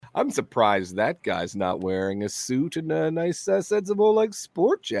I'm surprised that guy's not wearing a suit and a nice, sensible like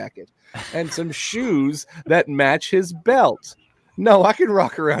sport jacket and some shoes that match his belt. No, I can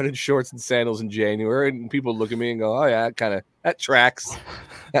rock around in shorts and sandals in January, and people look at me and go, "Oh yeah, that tracks.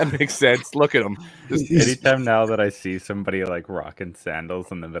 That makes sense. Look at him." Anytime now that I see somebody like rocking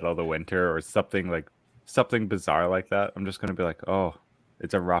sandals in the middle of the winter or something bizarre like that, I'm just gonna be like, "Oh,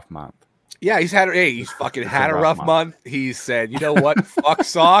 it's a rough month." Yeah, he's fucking had a rough month. He said, you know what? Fuck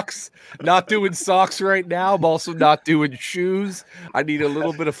socks. Not doing socks right now. I'm also not doing shoes. I need a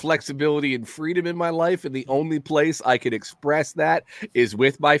little bit of flexibility and freedom in my life. And the only place I can express that is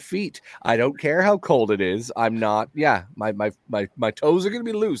with my feet. I don't care how cold it is. I'm not, my toes are going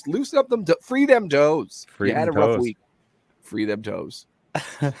to be loose. Loosen up them, free them toes. You had a rough week. Free them toes.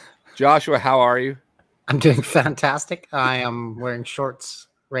 Joshua, how are you? I'm doing fantastic. I am wearing shorts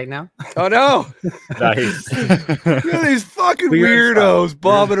right now. Oh no! Nice. Look at these fucking weirdos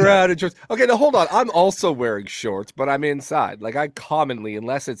bobbing around in shorts. Okay, now hold on. I'm also wearing shorts, but I'm inside. Like I commonly,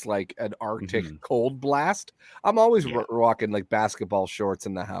 unless it's like an Arctic cold blast, I'm always rocking like basketball shorts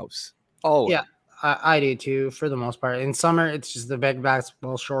in the house. Oh yeah, I do too for the most part. In summer, it's just the big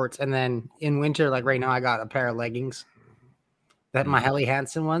basketball shorts, and then in winter, like right now, I got a pair of leggings, my Helly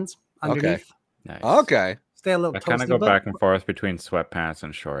Hansen ones underneath. Okay. Nice. Okay. Stay a little. I kind of go back and forth between sweatpants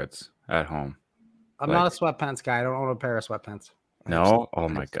and shorts at home. I'm not a sweatpants guy. I don't own a pair of sweatpants. No? Oh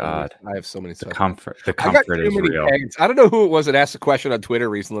my God. I have so many sweatpants. The comfort is real. Pants. I don't know who it was that asked the question on Twitter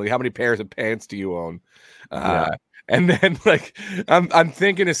recently. How many pairs of pants do you own? And then like I'm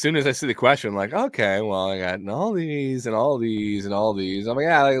thinking as soon as I see the question, like, okay, well, I got all these and all these and all these. I'm like,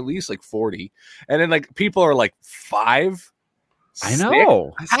 yeah, at least like 40. And then like people are like 5. I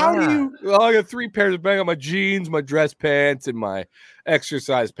know. How do you? Well, I got 3 pairs of my jeans, my dress pants, and my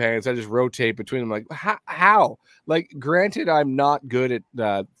exercise pants. I just rotate between them. Like how? Like, granted, I'm not good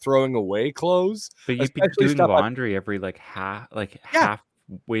at throwing away clothes. But you'd be doing laundry every halfway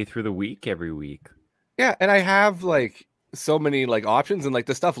through the week every week. Yeah, and I have like so many like options, and like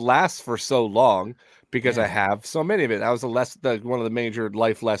the stuff lasts for so long because I have so many of it. That was one of the major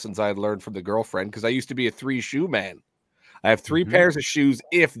life lessons I had learned from the girlfriend, because I used to be a 3-shoe man. I have 3 pairs of shoes,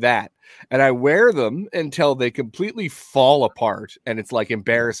 if that, and I wear them until they completely fall apart, and it's like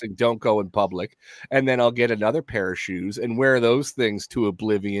embarrassing. Don't go in public. And then I'll get another pair of shoes and wear those things to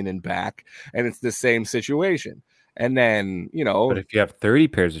oblivion and back, and it's the same situation. And then, but if you have 30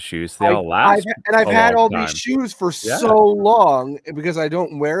 pairs of shoes, they all last. I've had all these shoes for so long because I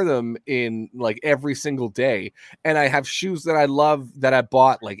don't wear them in like every single day, and I have shoes that I love that I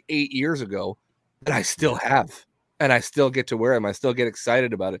bought like 8 years ago that I still have. And I still get to wear them. I still get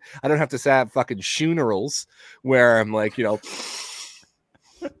excited about it. I don't have to have fucking funerals where I'm like,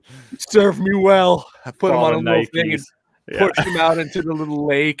 serve me well. I put them on a little thing and push them out into the little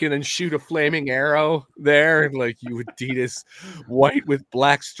lake and then shoot a flaming arrow there. And like, you Adidas white with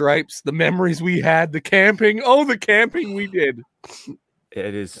black stripes. The memories we had, the camping. Oh, the camping we did.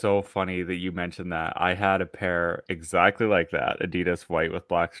 It is so funny that you mentioned that. I had a pair exactly like that, Adidas white with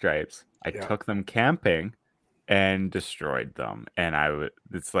black stripes. I took them camping and destroyed them, and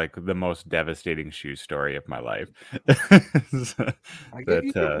it's like the most devastating shoe story of my life.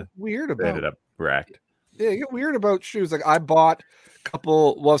 Weird about ended up wrecked. Yeah, you get weird about shoes. Like I bought a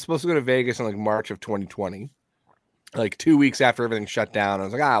couple. Well, I was supposed to go to Vegas in like March of 2020, like 2 weeks after everything shut down. I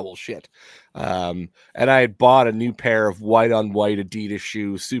was like, well, shit. And I had bought a new pair of white on white Adidas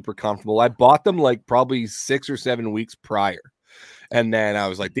shoes, super comfortable. I bought them like probably 6 or 7 weeks prior. And then I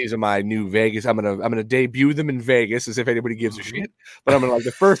was like, these are my new Vegas. I'm gonna debut them in Vegas, as if anybody gives a shit. But I'm gonna like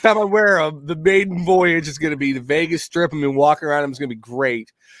the first time I wear them, the maiden voyage is gonna be the Vegas Strip. I'm gonna walk around them. It's gonna be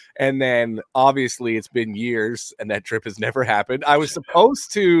great. And then obviously it's been years, and that trip has never happened. I was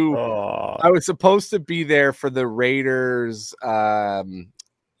supposed to be there for the Raiders.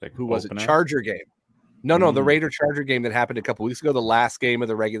 Who was it? Charger game. No, the Raider Charger game that happened a couple weeks ago. The last game of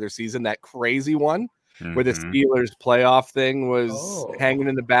the regular season, that crazy one. Where the Steelers playoff thing was hanging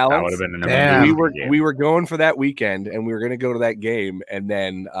in the balance. That would have been an amazing we were going for that weekend, and we were going to go to that game, and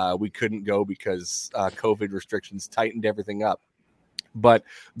then we couldn't go because COVID restrictions tightened everything up. But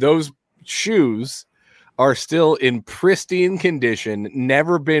those shoes are still in pristine condition,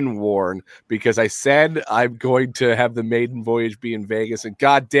 never been worn, because I said I'm going to have the maiden voyage be in Vegas, and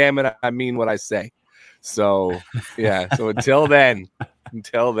God damn it, I mean what I say. So yeah, so until then,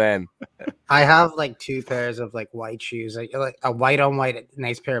 I have like 2 pairs of like white shoes, like a white on white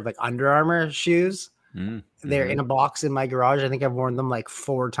nice pair of like Under Armour shoes. They're in a box in my garage. I think I've worn them like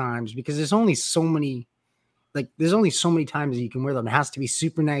 4 times because there's only so many times you can wear them. It has to be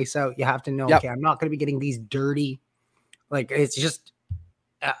super nice out. You have to know, okay, I'm not going to be getting these dirty. Like it's just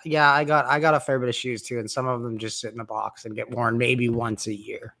Yeah, I got a fair bit of shoes too, and some of them just sit in a box and get worn maybe once a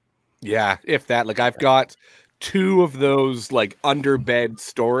year. Yeah, if that. Like I've got 2 of those like under bed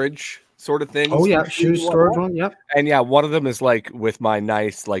storage sort of things. Oh yeah, shoe storage one. Yep. And yeah, one of them is like with my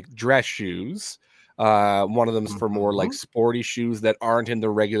nice like dress shoes. One of them's for more like sporty shoes that aren't in the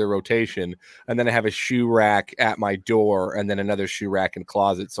regular rotation. And then I have a shoe rack at my door, and then another shoe rack in the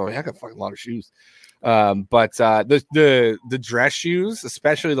closet. So I got fucking a lot of shoes. But the dress shoes,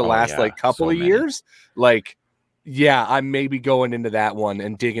 especially the last like couple of years, like. Yeah, I'm maybe going into that one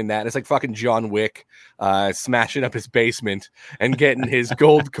and digging that. It's like fucking John Wick smashing up his basement and getting his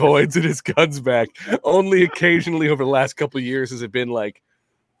gold coins and his guns back. Only occasionally over the last couple of years has it been like,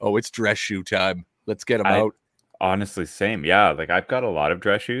 oh, it's dress shoe time. Let's get them out. Honestly, same. Yeah, like I've got a lot of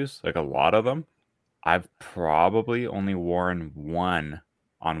dress shoes, like a lot of them. I've probably only worn one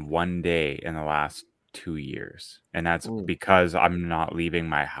on one day in the last 2 years. And that's because I'm not leaving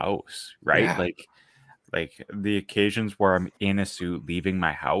my house, right? Yeah. Like the occasions where I'm in a suit leaving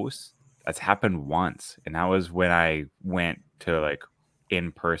my house, that's happened once. And that was when I went to like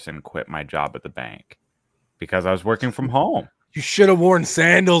in person quit my job at the bank because I was working from home. You should have worn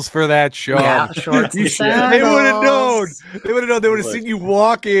sandals for that, Sean. Yeah, shorts and sandals. They would have known. They would have known. They would have seen you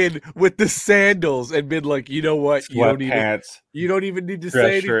walk in with the sandals and been like, you know what? You don't even need to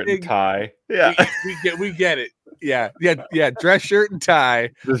say anything. Dress shirt and tie. Yeah. We get it. Yeah. Dress shirt and tie.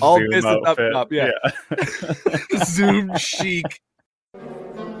 Just all Zoom business outfit. up. Yeah. Zoom chic.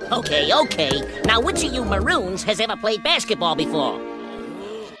 Okay. Now, which of you maroons has ever played basketball before?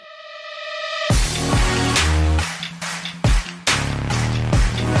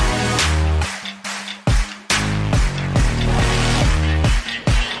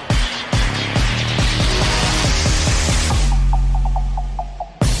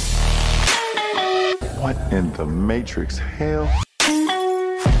 What in the Matrix hell?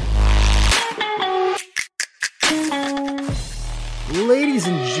 Ladies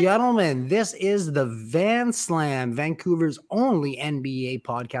and gentlemen, this is the Van Slam, Vancouver's only NBA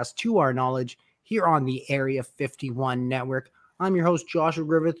podcast, to our knowledge, here on the Area 51 network. I'm your host, Joshua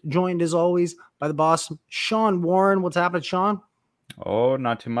Griffith, joined as always by the boss, Sean Warren. What's happening, Sean? Oh,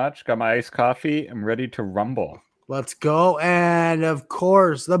 not too much. Got my iced coffee. I'm ready to rumble. Let's go. And of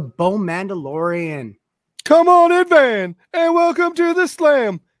course, the Bo Mandalorian. Come on in, Van, and welcome to the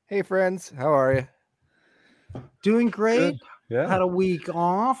Slam. Hey, friends. How are you? Doing great. Good. Yeah. Had a week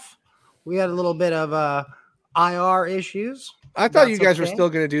off. We had a little bit of IR issues. I thought you guys were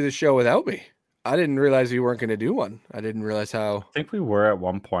still going to do the show without me. I didn't realize you weren't going to do one. I didn't realize how. I think we were at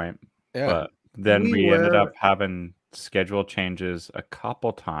one point. Yeah. But then we ended up having schedule changes a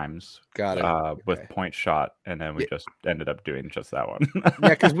couple times. Got it. With Point Shot, and then we just ended up doing just that one. Yeah,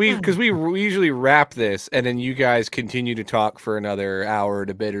 because we usually wrap this, and then you guys continue to talk for another hour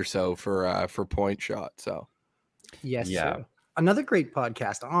and a bit or so for Point Shot. So yes, sir. Another great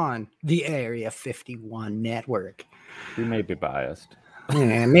podcast on the Area 51 network. We may be biased.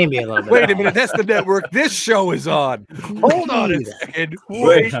 Yeah, maybe a little bit. Wait a minute, that's the network this show is on. Hold on a second.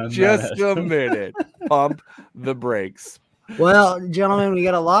 Wait just a minute. Pump the brakes. Well, gentlemen, we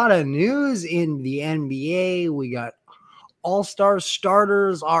got a lot of news in the NBA. We got all-star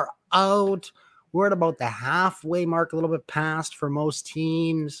starters are out. We're at about the halfway mark, a little bit past for most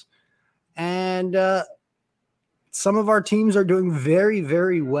teams. And some of our teams are doing very,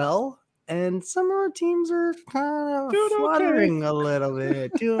 very well. And some of our teams are kind of fluttering a little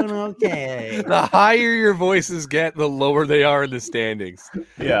bit, doing okay. The higher your voices get, the lower they are in the standings.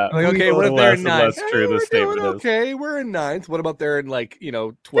 Yeah. Like, okay, what if they're in ninth? True the statement is. Okay, we're in ninth. What about they're in 12th?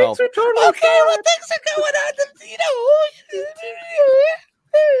 Okay, well, things are going on.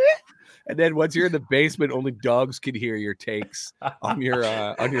 And then once you're in the basement, only dogs can hear your takes on your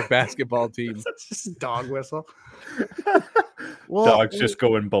basketball team. It's just a dog whistle. Well, dogs just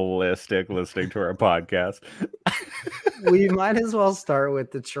going ballistic listening to our podcast. We might as well start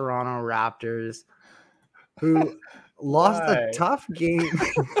with the Toronto Raptors, who lost a tough game.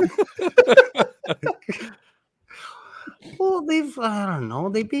 Well,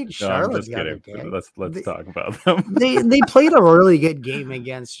 they beat Charlotte. Let's talk about them. They played a really good game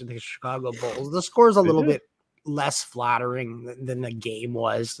against the Chicago Bulls. The score's a little bit less flattering than the game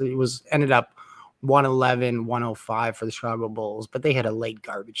was. It ended up 111-105 for the Chicago Bulls, but they had a late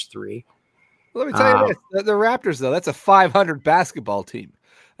garbage 3. Let me tell you this: the Raptors, though, that's a 500 basketball team.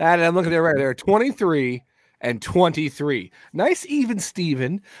 And I'm looking there right there, 23 and 23. Nice even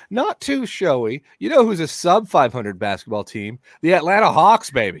Steven, not too showy. You know who's a sub 500 basketball team? The Atlanta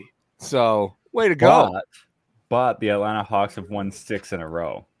Hawks, baby. So way to go. But the Atlanta Hawks have won 6 in a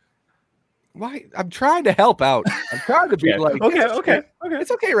row. Why? I'm trying to help out. I'm trying to be like, okay.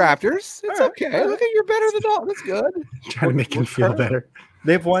 It's okay, Raptors. It's okay. Right. Look at you're better than all. That's good. Trying to make him feel better.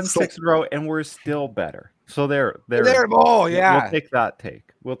 They've won 6 in a row, and we're still better. So they're oh yeah. We'll take that take.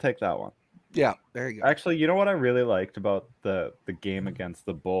 We'll take that one. Yeah, there you go. Actually, you know what I really liked about the game against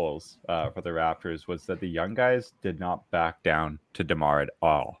the Bulls for the Raptors was that the young guys did not back down to DeMar at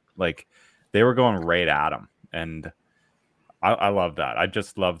all. Like they were going right at him, and I love that. I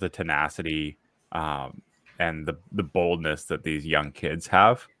just love the tenacity and the boldness that these young kids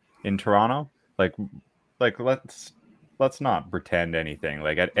have in Toronto. Like let's not pretend anything.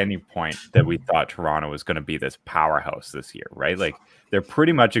 Like at any point that we thought Toronto was going to be this powerhouse this year, right? Like they're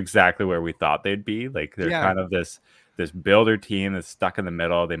pretty much exactly where we thought they'd be. Like they're kind of this builder team that's stuck in the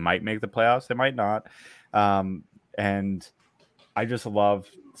middle. They might make the playoffs, they might not. And I just love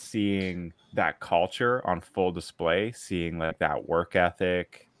seeing that culture on full display, seeing like that work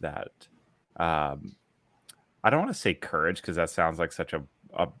ethic, that I don't want to say courage because that sounds like such a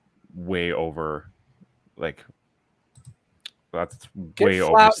way over, like that's way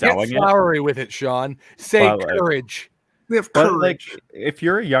overselling get flowery with it, Sean. Say courage. We have courage. But like, if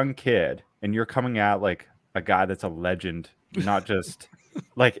you're a young kid and you're coming at like a guy that's a legend, not just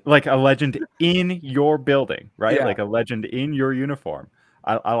like a legend in your building, right? Yeah. Like a legend in your uniform.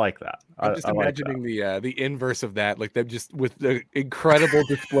 I like that. I'm just imagining the inverse of that, like them just with the incredible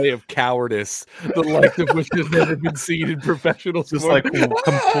display of cowardice, the like of which has never been seen in professional Just sport. like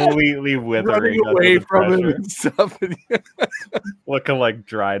completely withering away from him and stuff. Looking like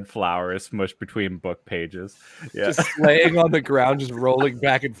dried flowers smushed between book pages. Yeah. Just laying on the ground, just rolling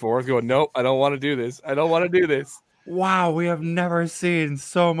back and forth, going, nope, I don't want to do this. I don't want to do this. Wow, we have never seen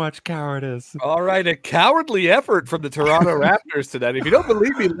so much cowardice. All right, a cowardly effort from the Toronto Raptors tonight. If you don't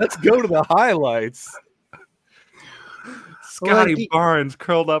believe me, let's go to the highlights. Scotty Barnes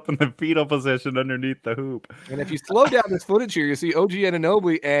curled up in the fetal position underneath the hoop. And if you slow down this footage here, you see OG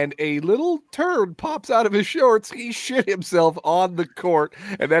Anunoby and a little turd pops out of his shorts. He shit himself on the court,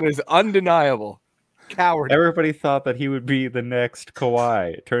 and that is undeniable. Coward. Everybody thought that he would be the next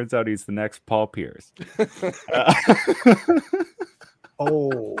Kawhi. It turns out he's the next Paul Pierce.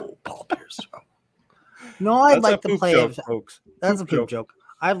 Paul Pierce. No, I'd like to play joke, folks. That's a poop joke.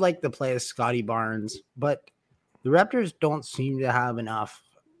 I'd like to play as Scotty Barnes, but the Raptors don't seem to have enough.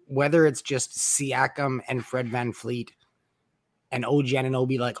 Whether it's just Siakam and Fred VanVleet and OG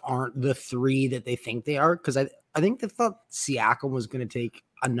Anunoby like aren't the three that they think they are, because I think they thought Siakam was going to take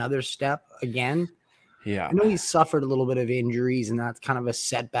another step again. Yeah, I know he suffered a little bit of injuries, and that's kind of a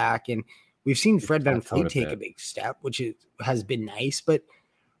setback. And we've seen Fred VanVleet take a big step, which has been nice. But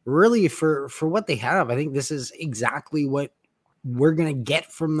really, for what they have, I think this is exactly what we're gonna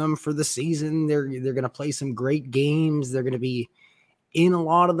get from them for the season. They're gonna play some great games. They're gonna be in a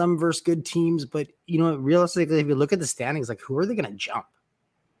lot of them versus good teams. But you know, realistically, if you look at the standings, like who are they gonna jump?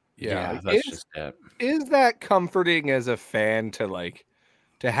 Yeah, that's just it. Is that comforting as a fan to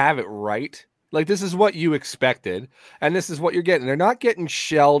have it right? Like, this is what you expected, and this is what you're getting. They're not getting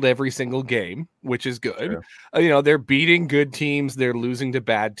shelled every single game, which is good. They're beating good teams, they're losing to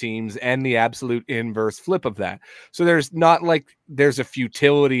bad teams, and the absolute inverse flip of that. So there's not like there's a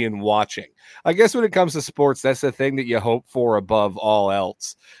futility in watching. I guess when it comes to sports, that's the thing that you hope for above all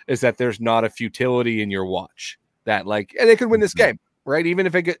else, is that there's not a futility in your watch. That and they could win this game, right? Even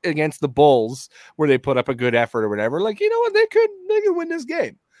if it get against the Bulls, where they put up a good effort or whatever, like, you know what, they could win this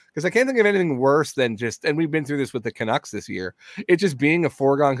game. Because I can't think of anything worse than and we've been through this with the Canucks this year, it just being a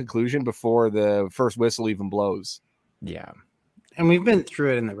foregone conclusion before the first whistle even blows. Yeah. And we've been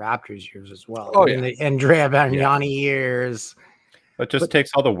through it in the Raptors years as well. Oh, in the Andrea Bargnani years. It just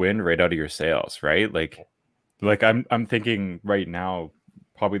takes all the wind right out of your sails, right? Like I'm thinking right now,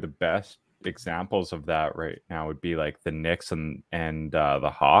 probably the best examples of that right now would be like the Knicks and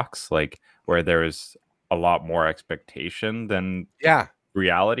the Hawks, like where there's a lot more expectation than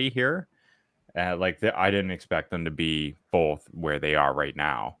reality here. I didn't expect them to be both where they are right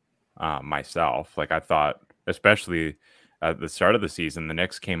now. Myself, like I thought, especially at the start of the season, the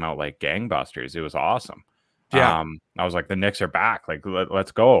Knicks came out like gangbusters. It was awesome. I was like, the Knicks are back. Like,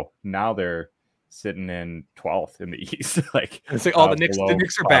 let's go. Now they're sitting in 12th in the East. It's like, the Knicks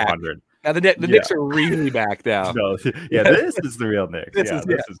are back. Now the Knicks are really back down. No, this is the real Knicks.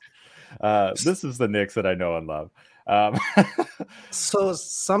 This is the Knicks that I know and love. So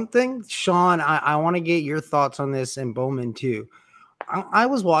something, Sean, I want to get your thoughts on this, and Bowman too. I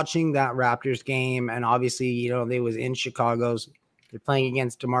was watching that Raptors game, and obviously, they was in Chicago's. They're playing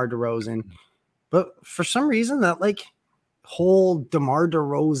against DeMar DeRozan, but for some reason, that whole DeMar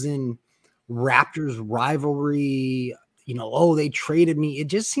DeRozan Raptors rivalry, they traded me. It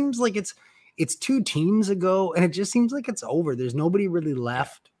just seems like it's it's 2 teams ago, and it just seems like it's over. There's nobody really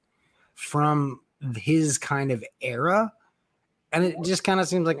left from his kind of era. And it just kind of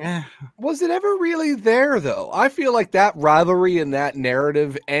seems like, Was it ever really there, though? I feel like that rivalry and that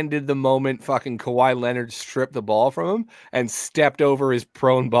narrative ended the moment fucking Kawhi Leonard stripped the ball from him and stepped over his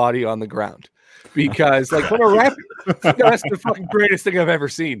prone body on the ground. Because, like, from a Raptor, that's the fucking greatest thing I've ever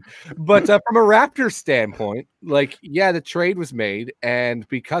seen. But from a Raptors standpoint, like, yeah, the trade was made, and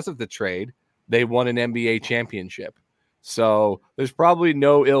because of the trade, they won an NBA championship. So there's probably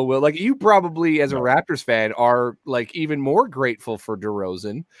no ill will. Like, you probably, as a Raptors fan, are like even more grateful for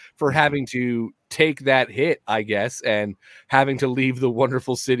DeRozan for having to take that hit, I guess, and having to leave the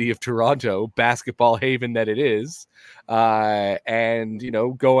wonderful city of Toronto, basketball haven that it is, and, you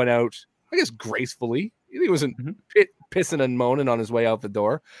know, going out, I guess, gracefully. He wasn't pissing and moaning on his way out the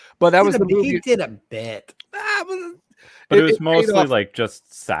door, but that was the movie. He did a bit. But it was mostly like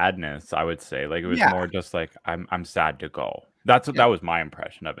just sadness, I would say. Like, it was more just like, I'm sad to go. That was my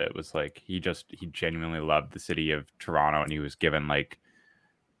impression of it. It was like he genuinely loved the city of Toronto, and he was given like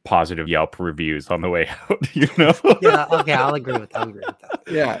positive Yelp reviews on the way out, you know? Yeah, okay, I'll agree with that.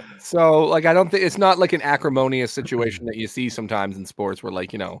 Yeah. So, like, I don't think it's not like an acrimonious situation that you see sometimes in sports where,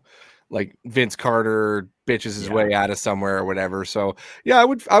 like, you know, like Vince Carter bitches his way out of somewhere or whatever. So yeah,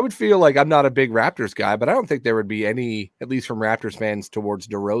 I would feel like I'm not a big Raptors guy, but I don't think there would be any, at least from Raptors fans towards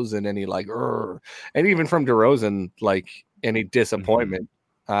DeRozan, any like, and even from DeRozan, like any disappointment.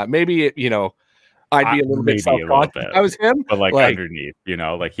 Maybe it, you know, I'd be a little bit self-conscious. I was him, but like underneath, you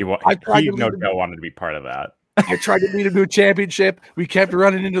know, like he no doubt wanted to be part of that. I tried to lead him to a championship. We kept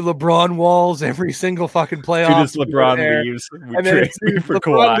running into LeBron walls every single fucking playoff. As LeBron leaves, and then for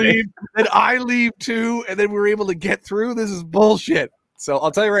Kawhi. Then I leave too, and then we were able to get through. This is bullshit. So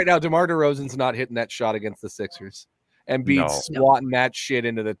I'll tell you right now, DeMar DeRozan's not hitting that shot against the Sixers, and swatting that shit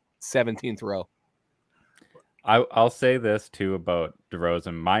into the 17th row. I'll say this too about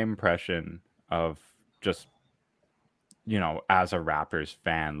DeRozan. My impression of just, you know, as a Raptors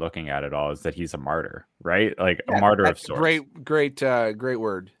fan looking at it all is that he's a martyr, right? Like a martyr of sorts. Great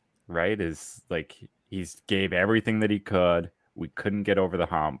word. Right? Is like he's gave everything that he could. We couldn't get over the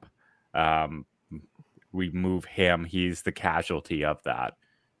hump. We move him. He's the casualty of that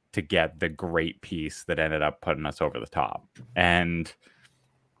to get the great piece that ended up putting us over the top. And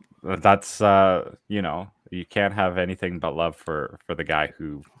that's you know, you can't have anything but love for the guy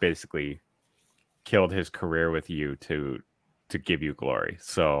who basically killed his career with you to give you glory.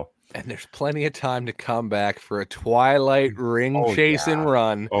 So, and there's plenty of time to come back for a twilight ring chasing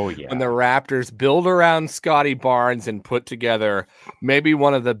run. Oh yeah, when the Raptors build around Scotty Barnes and put together maybe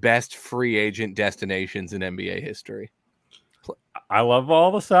one of the best free agent destinations in NBA history. I love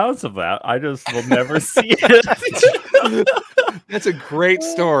all the sounds of that. I just will never see it. That's a great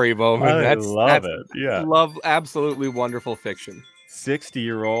story, Bowman. I love it. Yeah, absolutely wonderful fiction.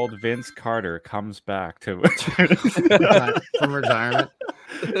 60-year-old Vince Carter comes back to from retirement.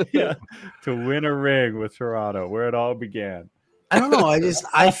 Yeah, to win a ring with Toronto, where it all began. I don't know.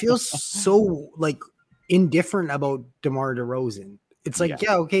 I feel so like indifferent about DeMar DeRozan. It's like,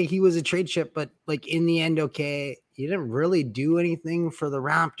 okay, he was a trade chip, but like in the end, okay, you didn't really do anything for the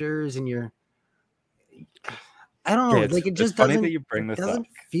Raptors, and I don't know. Like, it just doesn't. That you bring this doesn't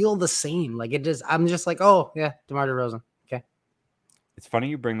feel the same. Like, it just. I'm just like, oh yeah, DeMar DeRozan. It's funny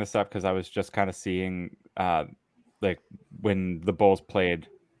you bring this up because I was just kind of seeing, like when the Bulls played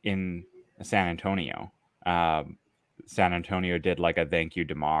in San Antonio. San Antonio did like a thank you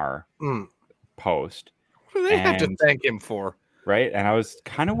DeMar post. What do they have to thank him for? Right, and I was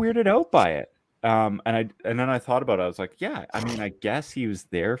kind of weirded out by it. And then I thought about it. I was like, yeah, I mean, I guess he was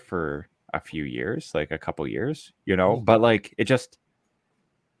there for a few years, like a couple years, you know. But like, it just,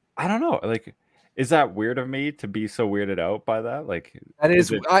 I don't know, like. Is that weird of me to be so weirded out by that? Like that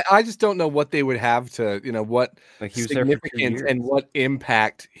is I just don't know what they would have to, you know, what like he was significance and what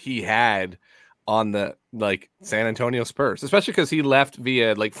impact he had on the like San Antonio Spurs, especially because he left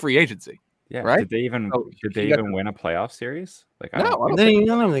via like free agency. Yeah, right. Did they even win a playoff series? Like I don't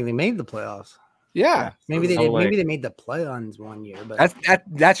think they made the playoffs. Yeah, maybe they did. Like, maybe they made the play-ons one year, but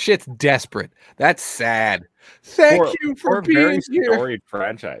that shit's desperate. That's sad. Thank you for being very here. Storied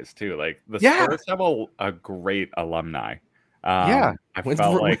franchise too. Like the Spurs have a great alumni. I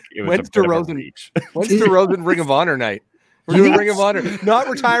felt like it was a bit of a reach. When's DeRozan Ring of Honor night? We're doing Ring of Honor, not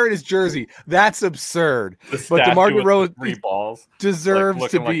retiring his jersey. That's absurd. But DeMar DeRozan 3 balls deserves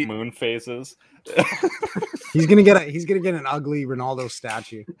like, to be like moon phases. He's gonna get an ugly Ronaldo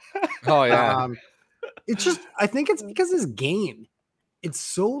statue. Oh yeah. It's just I think it's because his game. it's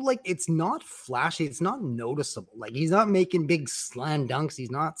so like it's not flashy, it's not noticeable. Like he's not making big slam dunks,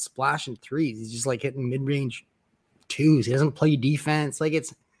 he's not splashing threes, he's just like hitting mid-range twos. He doesn't play defense. Like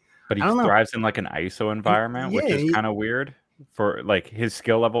it's but he thrives in like an ISO environment, which is kind of weird for like his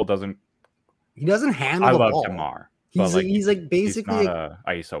skill level doesn't handle the ball. DeMar. He's like basically he's not a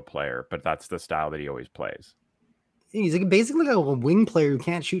ISO player, but that's the style that he always plays. He's like basically like a wing player who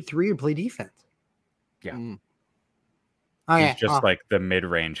can't shoot three or play defense. Yeah. He's just like the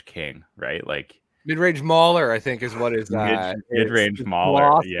mid-range king, right? Like mid-range mauler, I think, is what his mid-range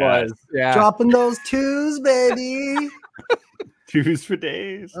mauler. Yeah, dropping those twos, baby. Twos for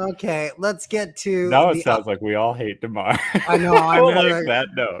days. Okay, let's get to now. It sounds like we all hate DeMar. I know. I like that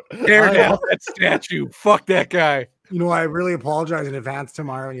note. Tear down that statue. Fuck that guy. You know, I really apologize in advance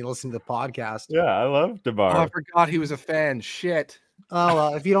tomorrow when you listen to the podcast. Yeah, I love DeMar. Oh, I forgot he was a fan. Shit. Oh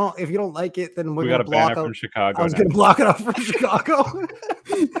well, if you don't like it, then we got to ban it from Chicago. I was going to block it off from Chicago.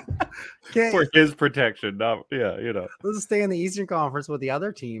 Okay. For his protection. Let's stay in the Eastern Conference with the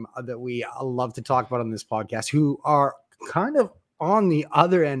other team that we love to talk about on this podcast, who are kind of on the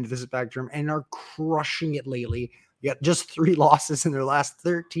other end of the spectrum and are crushing it lately. You got just 3 losses in their last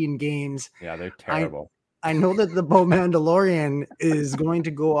 13 games. Yeah, they're terrible. I know that the Bo Mandalorian is going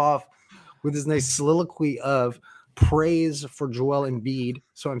to go off with this nice soliloquy of praise for Joel Embiid.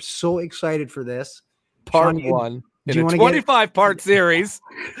 So I'm so excited for this. Part 1 in a 25-part series.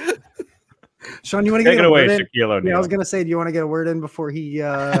 Sean, you want to take it away, Shaquille O'Neal? Yeah, I was going to say, do you want to get a word in before he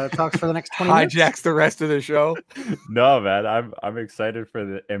talks for the next 20 minutes? Hijacks the rest of the show. No, man, I'm excited for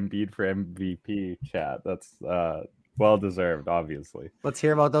the Embiid for MVP chat. That's well deserved, obviously. Let's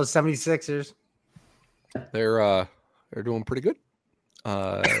hear about those 76ers. They're doing pretty good.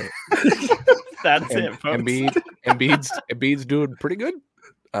 That's it, folks. Embiid's doing pretty good.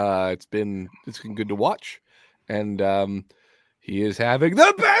 It's been good to watch, and he is having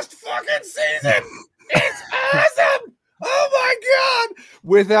the best fucking season. It's awesome. Oh my god!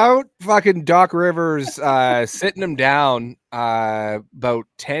 Without fucking Doc Rivers sitting him down about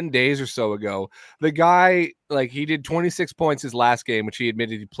 10 days or so ago, the guy, like, he did 26 points his last game, which he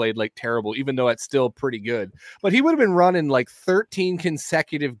admitted he played like terrible, even though it's still pretty good. But he would have been running like 13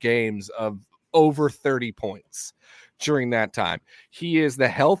 consecutive games of over 30 points during that time. He is the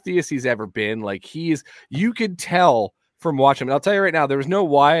healthiest he's ever been. Like, you could tell from watching him. I'll tell you right now, there was no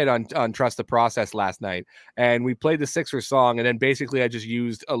Wyatt on Trust the Process last night, and we played the Sixers song, and then basically I just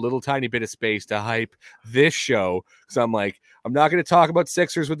used a little tiny bit of space to hype this show. So I'm like, I'm not going to talk about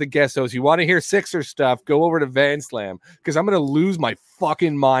Sixers with the guest host. You want to hear Sixers stuff, go over to Van Slam, because I'm going to lose my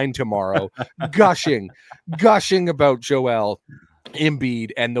fucking mind tomorrow gushing about Joel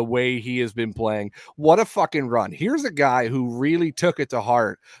Embiid and the way he has been playing. What a fucking run. Here's a guy who really took it to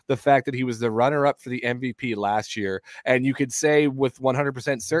heart, the fact that he was the runner-up for the MVP last year, and you could say with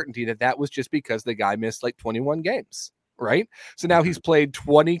 100% certainty that was just because the guy missed like 21 games, right? So now he's played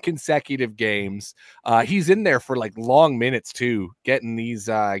 20 consecutive games. He's in there for like long minutes too, getting these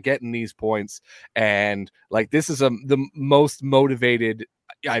points, and like this is the most motivated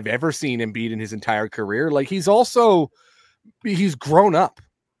I've ever seen Embiid in his entire career. Like he's grown up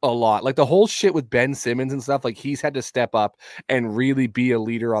a lot. Like the whole shit with Ben Simmons and stuff, like he's had to step up and really be a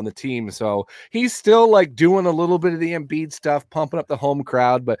leader on the team. So he's still like doing a little bit of the Embiid stuff, pumping up the home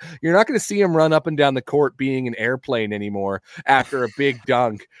crowd, but you're not going to see him run up and down the court being an airplane anymore after a big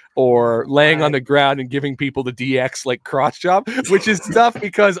dunk or laying on the ground and giving people the DX like crotch job, which is tough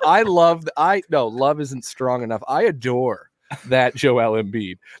because love isn't strong enough. I adore that Joel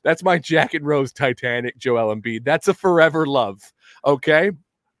Embiid. That's my Jack and Rose Titanic Joel Embiid. That's a forever love. Okay.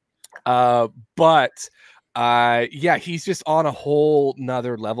 But he's just on a whole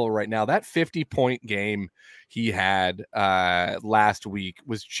nother level right now. That 50-point game he had last week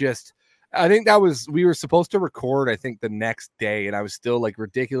was just, I think we were supposed to record, I think the next day, and I was still like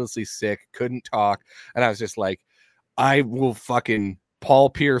ridiculously sick, couldn't talk. And I was just like, I will fucking Paul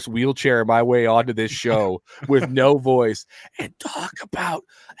Pierce wheelchair my way onto this show with no voice and talk about,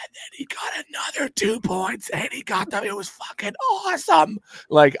 and then he got another 2 points and he got them. It was fucking awesome.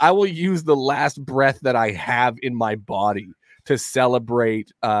 Like, I will use the last breath that I have in my body to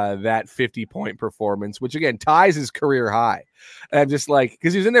celebrate that 50-point performance, which again ties his career high. And I'm just like,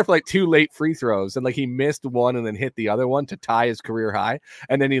 because he was in there for like 2 late free throws, and like he missed one and then hit the other one to tie his career high.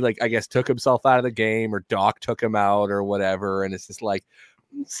 And then he like, I guess, took himself out of the game, or Doc took him out or whatever. And it's just like,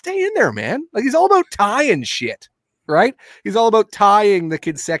 stay in there, man. Like, he's all about tying shit, right? He's all about tying the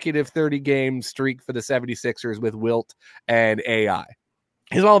consecutive 30-game streak for the 76ers with Wilt and AI.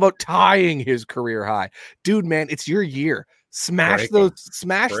 He's all about tying his career high. Dude, man, it's your year. Smash those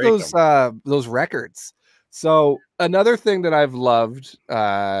records. So another thing that I've loved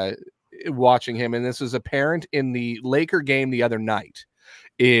watching him, and this was apparent in the Laker game the other night,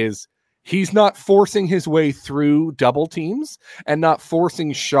 is he's not forcing his way through double teams and not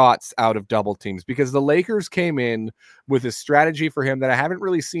forcing shots out of double teams, because the Lakers came in with a strategy for him that I haven't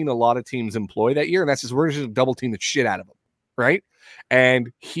really seen a lot of teams employ that year. And that's just, we're just double team the shit out of him. Right.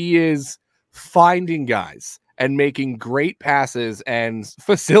 And he is finding guys and making great passes and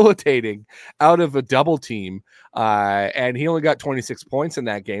facilitating out of a double team. And he only got 26 points in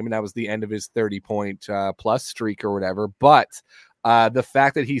that game. And that was the end of his 30-point plus streak or whatever. But the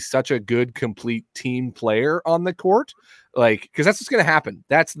fact that he's such a good, complete team player on the court, like, because that's what's going to happen.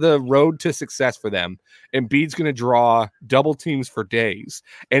 That's the road to success for them. Embiid's going to draw double teams for days.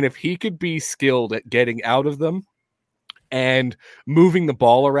 And if he could be skilled at getting out of them and moving the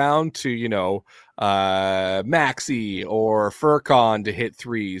ball around to, you know, Maxey or Furkan to hit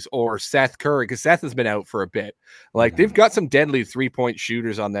threes, or Seth Curry, because Seth has been out for a bit. Like, they've got some deadly 3-point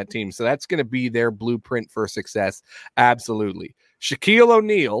shooters on that team. So that's going to be their blueprint for success. Absolutely. Shaquille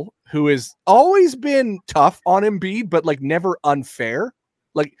O'Neal, who has always been tough on Embiid, but like never unfair.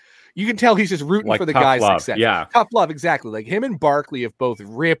 Like, you can tell he's just rooting like for the guy's love. success. Yeah. Tough love, exactly. Like, him and Barkley have both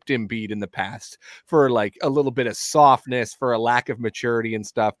ripped Embiid in the past for like a little bit of softness, for a lack of maturity and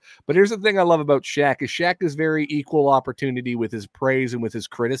stuff. But here's the thing I love about Shaq is very equal opportunity with his praise and with his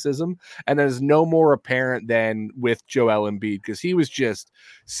criticism. And that is no more apparent than with Joel Embiid, because he was just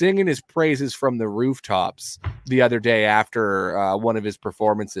singing his praises from the rooftops the other day after one of his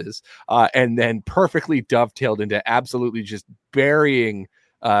performances, and then perfectly dovetailed into absolutely just burying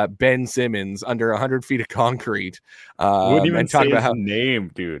Ben Simmons under 100 feet of concrete. Wouldn't even and talk say about his how name,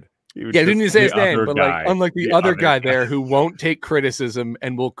 dude. Yeah, didn't even say his name, but like, unlike the other guy there who won't take criticism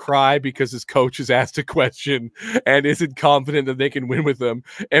and will cry because his coach has asked a question and isn't confident that they can win with him.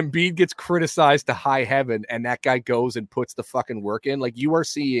 Embiid gets criticized to high heaven, and that guy goes and puts the fucking work in. Like, you are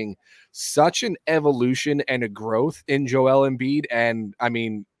seeing such an evolution and a growth in Joel Embiid. And I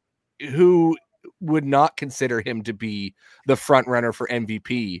mean, who would not consider him to be the front runner for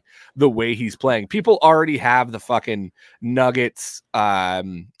MVP the way he's playing? People already have the fucking Nuggets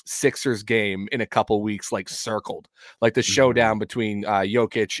Sixers game in a couple weeks like circled, like the showdown between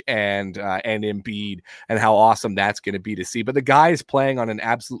Jokic and Embiid, and how awesome that's going to be to see. But the guy is playing on an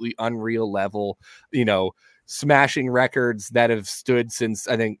absolutely unreal level, you know, smashing records that have stood since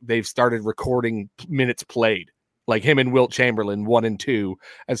I think they've started recording minutes played. Like him and Wilt Chamberlain, 1 and 2,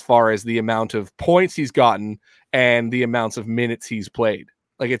 as far as the amount of points he's gotten and the amounts of minutes he's played.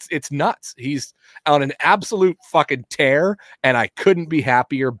 Like, it's nuts. He's on an absolute fucking tear, and I couldn't be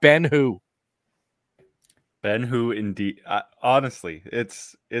happier. Ben who indeed. Honestly,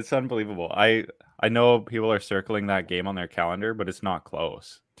 it's unbelievable. I know people are circling that game on their calendar, but it's not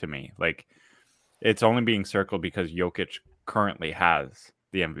close to me. Like, it's only being circled because Jokic currently has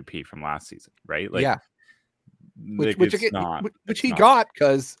the MVP from last season, right? Like, yeah. Which he not. got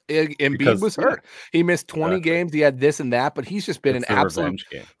because Embiid was hurt. He missed 20 games. He had this and that, but he's just been an absolute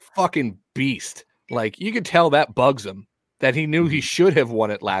fucking beast. Like, you could tell that bugs him, that he knew he should have won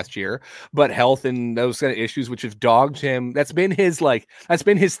it last year, but health and those kind of issues, which have dogged him. That's been his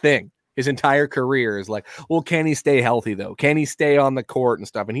thing. His entire career is like, well, can he stay healthy though? Can he stay on the court and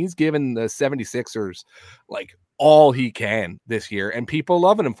stuff? And he's given the 76ers like all he can this year, and people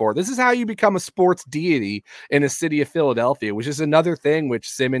loving him for it. This is how you become a sports deity in the city of Philadelphia, which is another thing which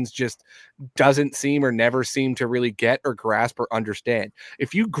Simmons just doesn't seem or never seem to really get or grasp or understand.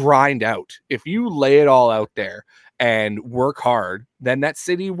 If you grind out, if you lay it all out there and work hard, then that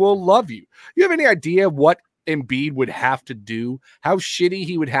city will love you. You have any idea what Embiid would have to do, how shitty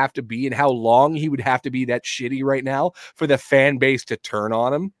he would have to be, and how long he would have to be that shitty right now for the fan base to turn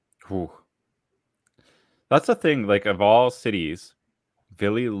on him? Ooh. That's the thing, like, of all cities,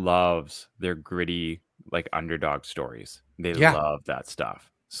 Philly loves their gritty, like, underdog stories. They love that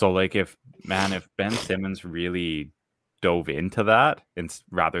stuff. So, like, if Ben Simmons really dove into that,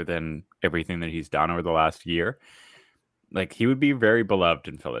 rather than everything that he's done over the last year, like, he would be very beloved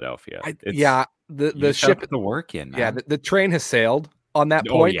in Philadelphia. The ship, the work in, man. Yeah, the train has sailed on that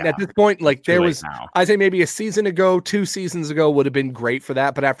point. At this point, like, there was, I'd say maybe a season ago, 2 seasons ago would have been great for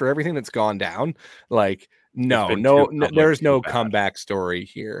that. But after everything that's gone down, like, no, there's no comeback story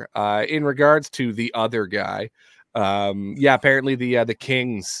here. In regards to the other guy, apparently the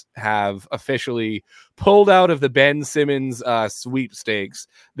Kings have officially pulled out of the Ben Simmons sweepstakes.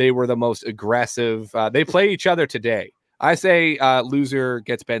 They were the most aggressive. They play each other today. I say loser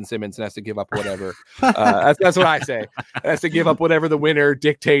gets Ben Simmons and has to give up whatever. That's what I say. Has to give up whatever the winner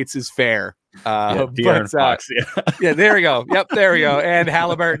dictates is fair. De'Aaron Fox, yeah, there we go. Yep, there we go. And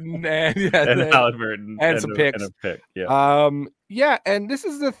Halliburton and Halliburton and some picks. And a pick. Yeah, and this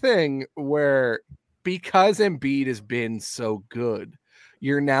is the thing where because Embiid has been so good,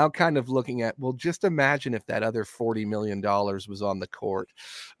 you're now kind of looking at, well, just imagine if that other $40 million was on the court.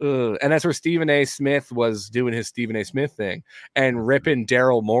 And that's where Stephen A. Smith was doing his Stephen A. Smith thing and ripping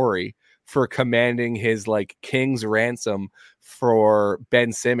Daryl Morey for commanding his like king's ransom for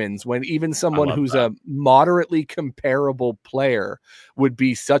Ben Simmons, when even someone who's a moderately comparable player would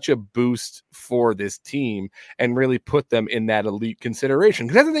be such a boost for this team and really put them in that elite consideration.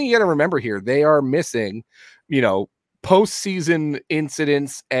 Because that's the thing you got to remember here. They are missing, postseason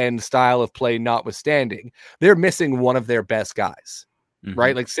incidents and style of play notwithstanding, they're missing one of their best guys,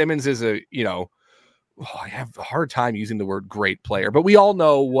 right? Like Simmons is I have a hard time using the word great player, but we all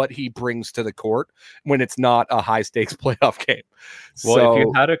know what he brings to the court when it's not a high stakes playoff game. Well, so, if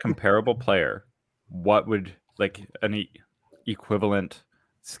you had a comparable player, what would like an equivalent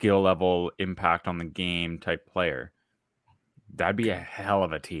skill level impact on the game type player? That'd be a hell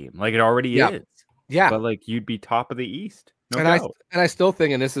of a team. Like it already is. Yeah. But like you'd be top of the East. And I still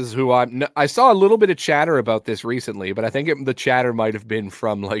think, and this is who I saw a little bit of chatter about this recently, but I think the chatter might have been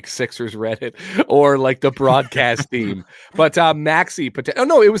from like Sixers Reddit or like the broadcast team. But Maxey,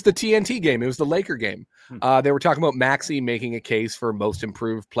 it was the TNT game. It was the Laker game. They were talking about Maxey making a case for most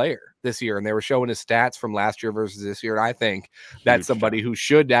improved player this year, and they were showing his stats from last year versus this year. And I think that's somebody who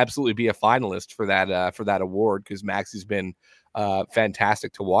should absolutely be a finalist for that award because Maxey's been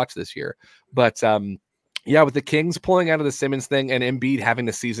fantastic to watch this year. But yeah, with the Kings pulling out of the Simmons thing and Embiid having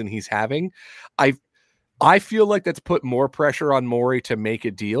the season he's having, I feel like that's put more pressure on Morey to make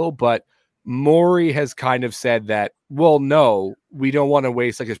a deal, but Morey has kind of said that, well, no, we don't want to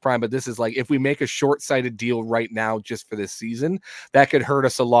waste like his prime, but this is like, if we make a short-sighted deal right now just for this season, that could hurt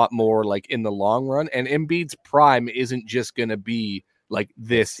us a lot more like in the long run. And Embiid's prime isn't just going to be like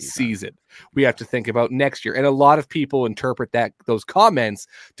this season. We have to think about next year. And a lot of people interpret those comments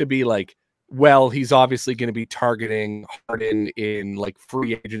to be like, well, he's obviously going to be targeting Harden in like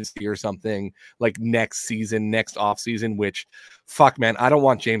free agency or something like next season, next offseason, which fuck, man, I don't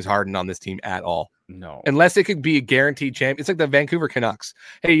want James Harden on this team at all. No, unless it could be a guaranteed champ. It's like the Vancouver Canucks.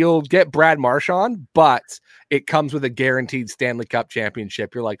 Hey, you'll get Brad Marchand, but it comes with a guaranteed Stanley Cup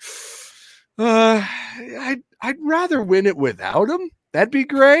championship. You're like, I'd rather win it without him. That'd be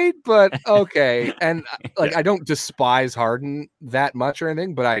great, but okay. And like, I don't despise Harden that much or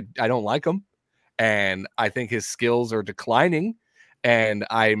anything, but I don't like him. And I think his skills are declining. And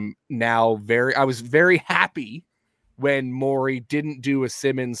I'm now I was very happy when Morey didn't do a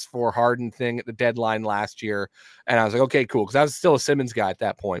Simmons for Harden thing at the deadline last year. And I was like, okay, cool. Cause I was still a Simmons guy at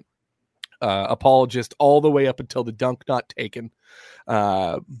that point. Apologist all the way up until the dunk not taken.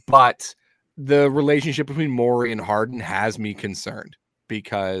 But the relationship between Morey and Harden has me concerned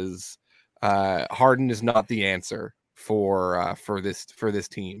because Harden is not the answer for this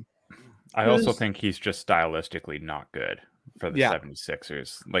team. I also think he's just stylistically not good for the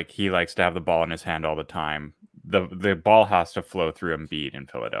 76ers. Like he likes to have the ball in his hand all the time. The ball has to flow through Embiid in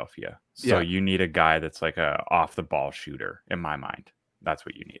Philadelphia. So you need a guy that's like a off the ball shooter in my mind. That's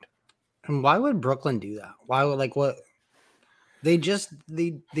what you need. And why would Brooklyn do that? Why would what? They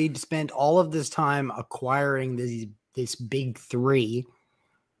spent all of this time acquiring this big three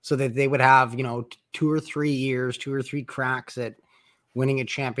so that they would have, 2 or 3 years, 2 or 3 cracks at winning a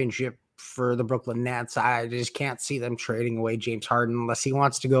championship for the Brooklyn Nets. I just can't see them trading away James Harden unless he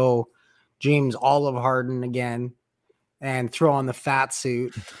wants to go James Olive Harden again and throw on the fat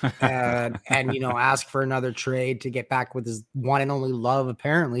suit and ask for another trade to get back with his one and only love,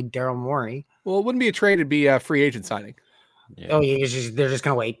 apparently, Daryl Morey. Well, it wouldn't be a trade. It'd be a free agent signing. Yeah. Oh, yeah, they're just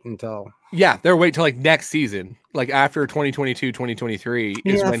going to wait until... Yeah, they're waiting till like next season. Like after 2022, 2023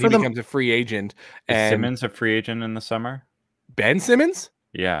 is when he becomes a free agent. Is Simmons a free agent in the summer? Ben Simmons?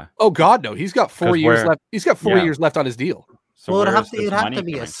 Yeah. Oh, God, no. He's got 4 years left. He's got 4 years left on his deal. So well, it'd have to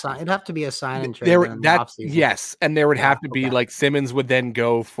be a sign and trade. Yes, and there would have to be like Simmons would then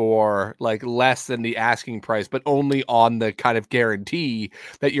go for like less than the asking price, but only on the kind of guarantee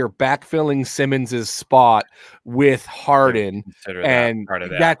that you're backfilling Simmons's spot with Harden, and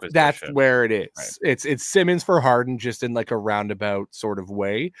that's where it is. Right. It's Simmons for Harden, just in like a roundabout sort of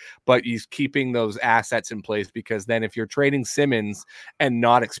way, but he's keeping those assets in place because then if you're trading Simmons and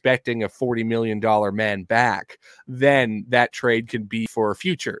not expecting a $40 million man back, then that trade can be for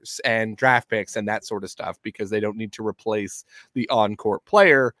futures and draft picks and that sort of stuff because they don't need to replace the on-court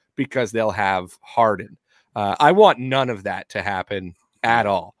player because they'll have Harden. I want none of that to happen at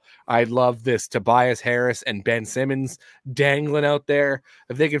all. I love this Tobias Harris and Ben Simmons dangling out there.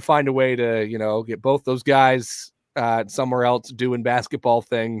 If they can find a way to, get both those guys somewhere else doing basketball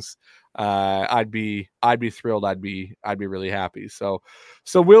things, I'd be thrilled. I'd be really happy. So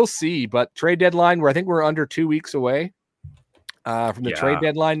we'll see. But trade deadline, where I think we're under 2 weeks away from the trade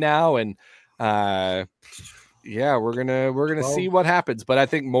deadline now, and we're gonna see what happens. But I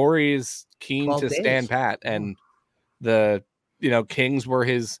think Morey is keen to stand pat, and the Kings were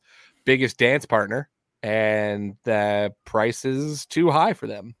his biggest dance partner, and the price is too high for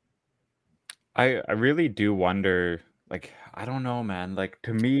them. I really do wonder, like, I don't know, man. Like,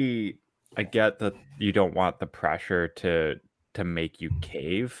 to me, I get that you don't want the pressure to make you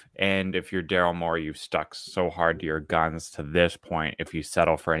cave. And if you're Daryl Morey, you've stuck so hard to your guns to this point. If you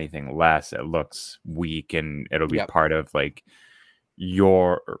settle for anything less, it looks weak, and it'll be part of like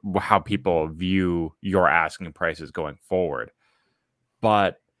how people view your asking prices going forward.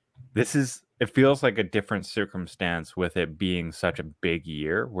 But it feels like a different circumstance with it being such a big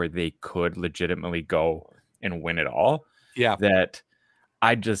year where they could legitimately go and win it all. Yeah. That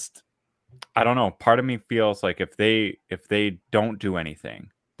I don't know. Part of me feels like if they don't do anything,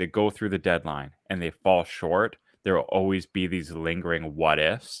 they go through the deadline and they fall short, there will always be these lingering what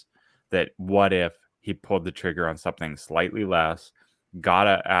ifs. That what if he pulled the trigger on something slightly less, got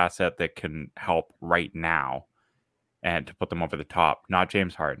an asset that can help right now, and to put them over the top, not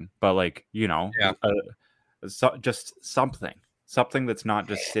James Harden, but like, just something that's not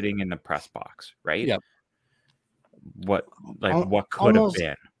just sitting in the press box, right? Yeah. What could have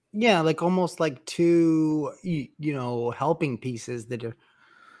been? Yeah, like almost like two, helping pieces that are,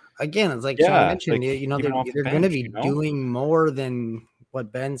 again, it's like Sean mentioned, like, they're going to be doing more than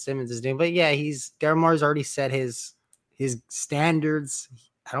what Ben Simmons is doing. But yeah, Daryl Morey's already set his standards.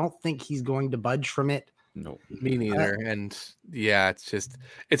 I don't think he's going to budge from it. No, me neither. And yeah,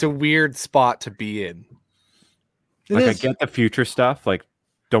 it's a weird spot to be in. Like, I get the future stuff. Like,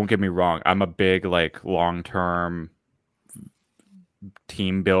 don't get me wrong. I'm a big, like, long-term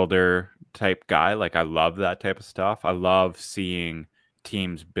team builder type guy. Like, I love that type of stuff. I love seeing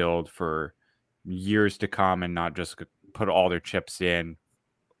teams build for years to come and not just put all their chips in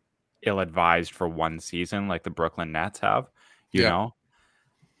ill-advised for one season like the Brooklyn Nets have. You know?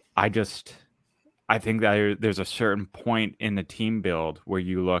 I think that there's a certain point in the team build where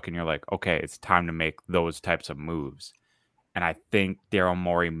you look and you're like, okay, it's time to make those types of moves. And I think Daryl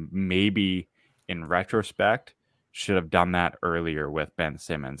Morey, maybe in retrospect, should have done that earlier with Ben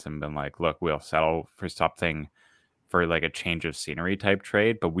Simmons and been like, look, we'll settle for something for like a change of scenery type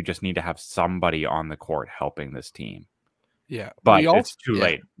trade, but we just need to have somebody on the court helping this team. Yeah. But it's too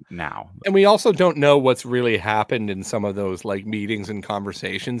late now. And we also don't know what's really happened in some of those like meetings and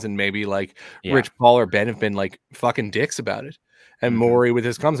conversations. And maybe like Rich Paul or Ben have been like fucking dicks about it. And Morey with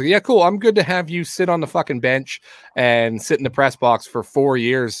his comments, like, yeah, cool. I'm good to have you sit on the fucking bench and sit in the press box for 4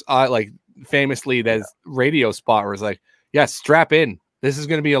 years. Like famously, that radio spot where it's like, yeah, strap in. This is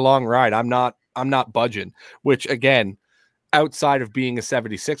going to be a long ride. I'm not budging, which again, outside of being a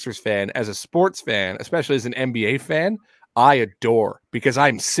 76ers fan, as a sports fan, especially as an NBA fan, I adore, because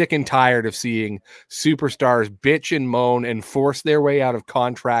I'm sick and tired of seeing superstars bitch and moan and force their way out of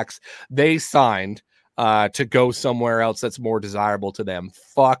contracts they signed to go somewhere else that's more desirable to them.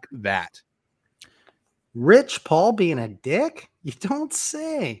 Fuck that. Rich Paul being a dick? You don't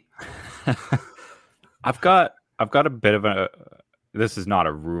say. I've got a bit of this is not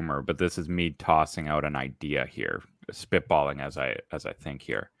a rumor, but this is me tossing out an idea here, spitballing as I think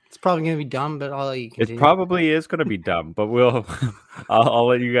here. It's probably going to be dumb, but I'll let you continue. It probably is going to be dumb, but I'll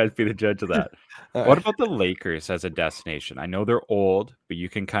let you guys be the judge of that. What about the Lakers as a destination? I know they're old, but you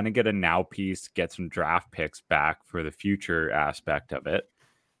can kind of get a now piece, get some draft picks back for the future aspect of it.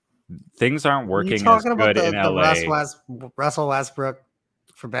 Things aren't working as good in LA. Russell Westbrook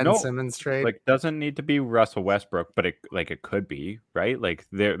for Ben Simmons trade? Like, doesn't need to be Russell Westbrook, but it could be, right? Like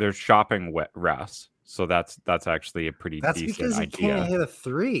they're shopping Russ. So that's actually a pretty decent idea. That's because he can't hit a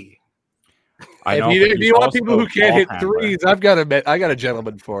three. I know, if you want people who can't hit threes, I got a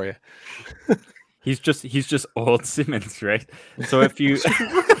gentleman for you. He's just old Simmons, right? So if you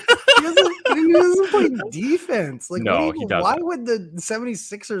he doesn't play defense. Like, no, he doesn't. Why would the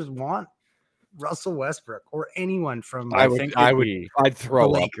 76ers want Russell Westbrook or anyone from I'd throw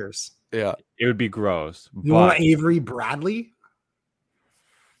the Lakers? Yeah. It would be gross. You want Avery Bradley?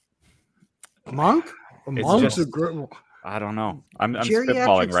 Monk? Monk's a great. I don't know. I'm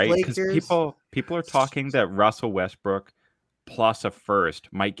spitballing, right? Because people are talking that Russell Westbrook plus a first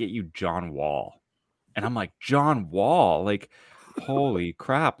might get you John Wall. And I'm like, John Wall? Like, holy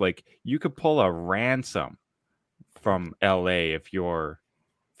crap. Like, you could pull a ransom from LA if you're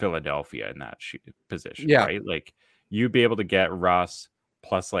Philadelphia in that position, Yeah. right? Like you'd be able to get Russ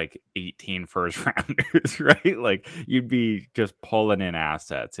plus like 18 first rounders, right? Like you'd be just pulling in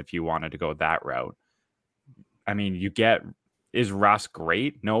assets if you wanted to go that route. I mean, is Russ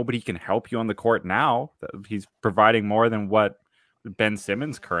great? No, but he can help you on the court now. He's providing more than what Ben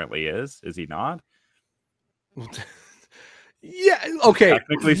Simmons currently is he not? Yeah. Okay.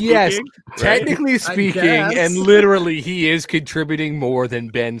 Technically speaking, yes. right? Technically speaking, and literally, he is contributing more than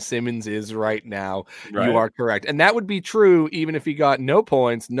Ben Simmons is right now. Right. You are correct, and that would be true even if he got no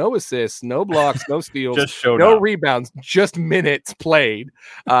points, no assists, no blocks, no steals, Just showed no up. rebounds, just minutes played.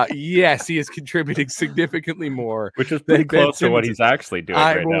 Yes, he is contributing significantly more, which is pretty close to what he's actually doing.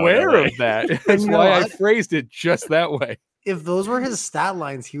 I'm right aware now, of that. That's why I phrased it just that way. If those were his stat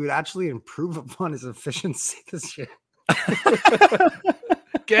lines, he would actually improve upon his efficiency this year.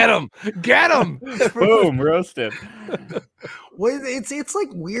 Get him! Boom, roasted. Well, it's like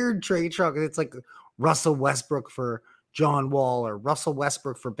weird trade talk. It's like Russell Westbrook for John Wall, or Russell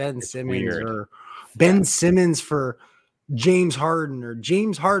Westbrook for Ben Simmons, weird. or Ben Simmons for James Harden, or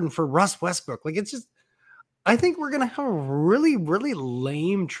James Harden for Russ Westbrook. Like, it's just, I think we're gonna have a really, really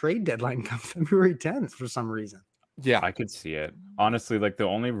lame trade deadline come February 10th for some reason. Yeah, I could see it. Honestly, like the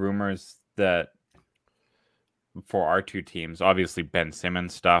only rumors that for our two teams, obviously Ben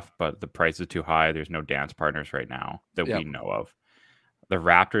Simmons stuff, but the price is too high. There's no dance partners right now that we know of. The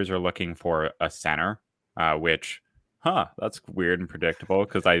Raptors are looking for a center, which, that's weird and predictable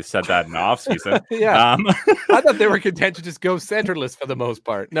because I said that in the offseason. Yeah. I thought they were content to just go centerless for the most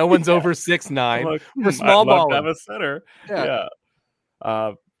part. No one's over 6'9". Like, For small ball. Have a center. Yeah.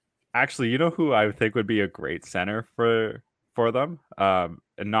 Actually, you know who I think would be a great center for them?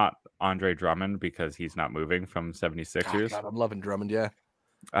 And not Andre Drummond, because he's not moving from 76ers. God, I'm loving Drummond, yeah.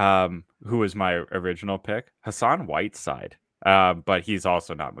 Who was my original pick? Hassan Whiteside. But he's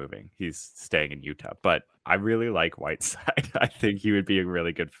also not moving. He's staying in Utah. But I really like Whiteside. I think he would be a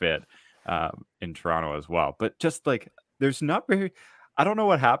really good fit in Toronto as well. But just like, there's not very... I don't know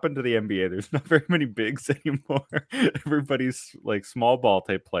what happened to the NBA. There's not very many bigs anymore. Everybody's like small ball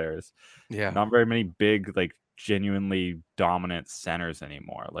type players. Yeah. Not very many big, like genuinely dominant centers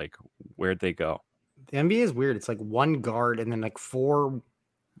anymore. Like, where'd they go? The NBA is weird. It's like one guard and then like four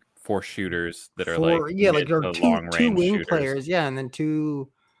shooters that are two wing shooters. Players, and then two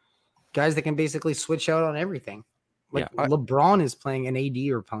guys that can basically switch out on everything. Like LeBron is playing an AD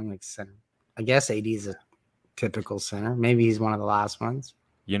or playing like center. I guess AD is a typical center. Maybe he's one of the last ones.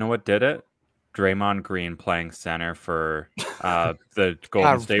 You know what did it? Draymond Green playing center for the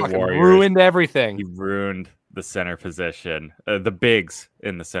Golden State Warriors ruined everything. He ruined the center position, the bigs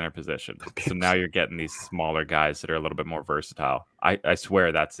in the center position. So now you're getting these smaller guys that are a little bit more versatile. I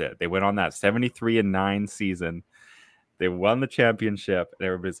swear that's it. They went on that 73-9 season. They won the championship, and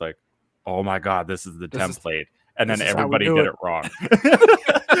everybody's like, "Oh my God, this is the template." And then everybody did it wrong.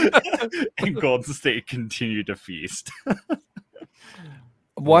 And Golden State continued to feast.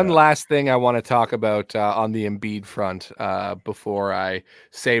 One last thing I want to talk about on the Embiid front before I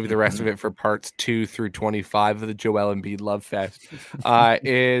save the rest of it for parts 2 through 25 of the Joel Embiid Love Fest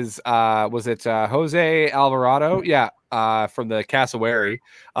was it Jose Alvarado? Yeah, from the Cassowary.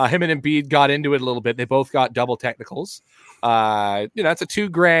 Him and Embiid got into it a little bit. They both got double technicals. It's a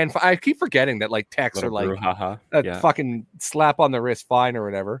 $2,000. I keep forgetting that like techs are like a fucking slap on the wrist fine or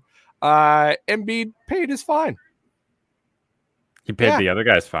whatever. Embiid paid his fine. He paid the other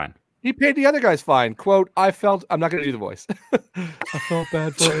guys fine. He paid the other guys fine. Quote, I'm not going to do the voice. I felt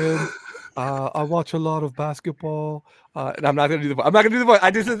bad for him. I watch a lot of basketball. And I'm not going to do the voice. I'm not going to do the voice.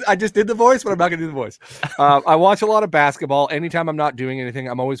 I just did the voice, but I'm not going to do the voice. I watch a lot of basketball. Anytime I'm not doing anything,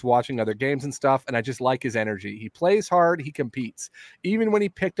 I'm always watching other games and stuff. And I just like his energy. He plays hard. He competes. Even when he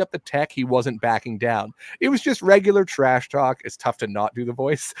picked up the tech, he wasn't backing down. It was just regular trash talk. It's tough to not do the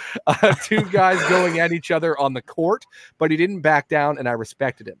voice. Two guys going at each other on the court, but he didn't back down, and I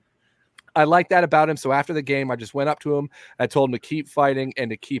respected him. I like that about him. So after the game, I just went up to him. I told him to keep fighting and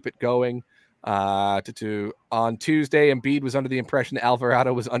to keep it going. On Tuesday, Embiid was under the impression that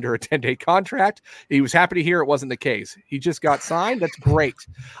Alvarado was under a 10-day contract. He was happy to hear it wasn't the case. He just got signed. That's great.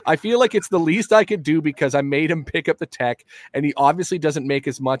 I feel like it's the least I could do because I made him pick up the tech, and he obviously doesn't make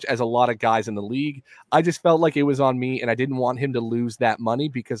as much as a lot of guys in the league. I just felt like it was on me, and I didn't want him to lose that money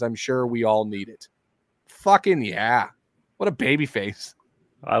because I'm sure we all need it. Fucking yeah. What a baby face.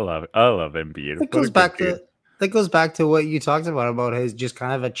 I love Embiid. That goes back to what you talked about his just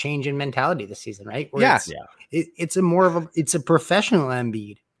kind of a change in mentality this season, right? Where it's a professional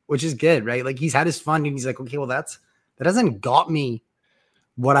Embiid, which is good, right? Like he's had his fun and he's like, okay, well that hasn't got me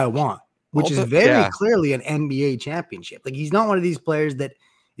what I want, which is very clearly an NBA championship. Like he's not one of these players that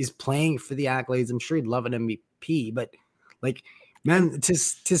He's playing for the accolades. I'm sure he'd love an MVP, but like, man, to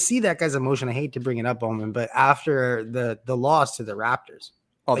see that guy's emotion, I hate to bring it up on him, but after the loss to the Raptors.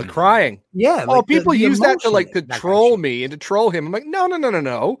 Oh, the crying. Yeah. Oh, people use that to troll me and to troll him. I'm like,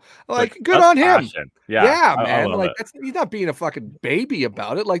 no. Like, good on him. Yeah, man. Like, he's not being a fucking baby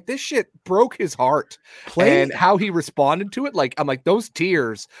about it. Like, this shit broke his heart. And how he responded to it. Like, I'm like, those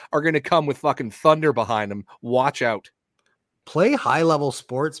tears are going to come with fucking thunder behind him. Watch out. Play high level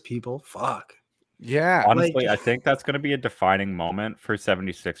sports, people. Fuck. Yeah. Honestly, I think that's going to be a defining moment for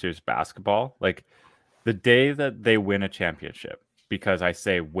 76ers basketball. Like, the day that they win a championship, because I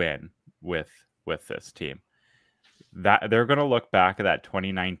say win with this team, that they're going to look back at that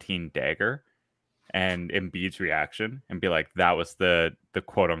 2019 dagger and Embiid's reaction and be like, that was the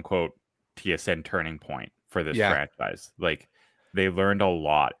quote unquote TSN turning point for this franchise. Like, they learned a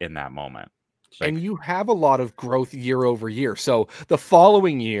lot in that moment. And you have a lot of growth year over year. So the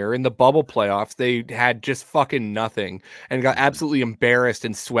following year in the bubble playoffs, they had just fucking nothing and got absolutely embarrassed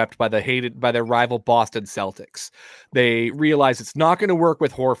and swept by their rival Boston Celtics. They realized it's not going to work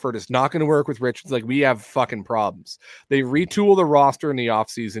with Horford. It's not going to work with Richards. Like, we have fucking problems. They retool the roster in the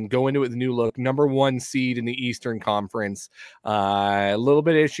offseason, go into it with a new look, number 1 seed in the Eastern Conference. A little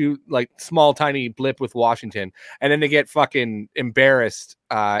bit of issue, like small, tiny blip with Washington. And then they get fucking embarrassed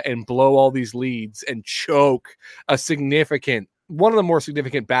and blow all these leads and choke one of the more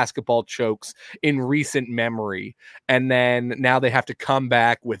significant basketball chokes in recent memory. And then now they have to come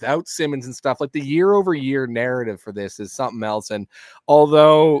back without Simmons and stuff. Like, the year over year narrative for this is something else. And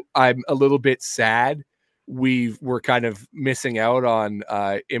although I'm a little bit sad, we're kind of missing out on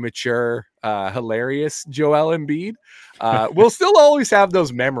immature, hilarious Joel Embiid. We'll still always have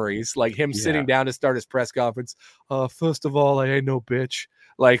those memories, like him sitting down to start his press conference. First of all, I ain't no bitch.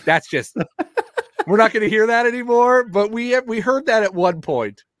 Like, that's just we're not going to hear that anymore. But we heard that at one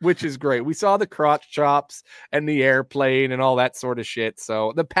point, which is great. We saw the crotch chops and the airplane and all that sort of shit.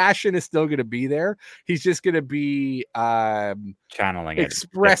 So the passion is still going to be there. He's just going to be channeling it,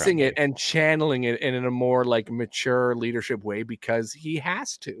 expressing it and channeling it in a more like mature leadership way, because he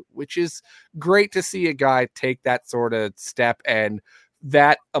has to, which is great to see a guy take that sort of step. And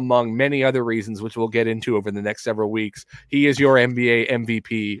that, among many other reasons, which we'll get into over the next several weeks, he is your NBA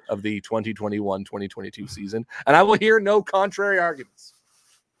MVP of the 2021-2022 season. And I will hear no contrary arguments.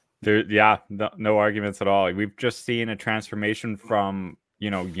 No arguments at all. We've just seen a transformation from,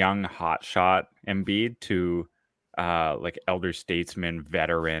 young hotshot Embiid to like elder statesman,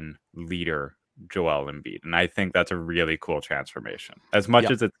 veteran leader Joel Embiid. And I think that's a really cool transformation. As much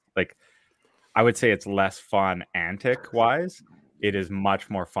as it's like, I would say it's less fun antic wise, it is much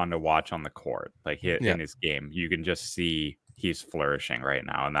more fun to watch on the court. Like, in his game, you can just see he's flourishing right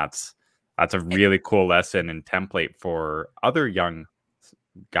now. And that's a really cool lesson and template for other young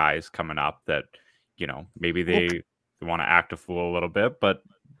guys coming up that, maybe they want to act a fool a little bit, but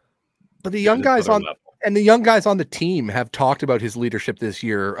the young guys on the team have talked about his leadership this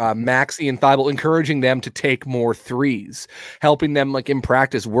year. Maxey and Thibault encouraging them to take more threes, helping them like in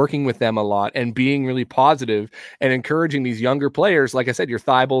practice, working with them a lot and being really positive and encouraging these younger players. Like I said, your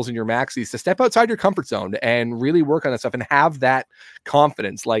Thibaults and your Maxies to step outside your comfort zone and really work on that stuff and have that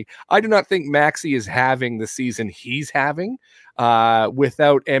confidence. Like, I do not think Maxey is having the season he's having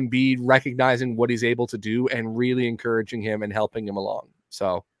without Embiid recognizing what he's able to do and really encouraging him and helping him along.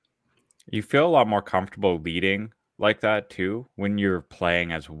 So you feel a lot more comfortable leading like that too when you're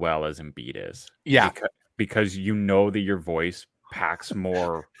playing as well as Embiid is. Yeah. Because you know that your voice packs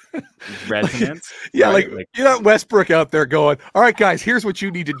more resonance. Yeah, right? like you're not Westbrook out there going, all right, guys, here's what you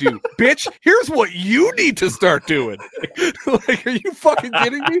need to do. Bitch, here's what you need to start doing. Like, are you fucking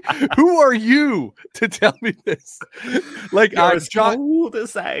kidding me? Who are you to tell me this? Like,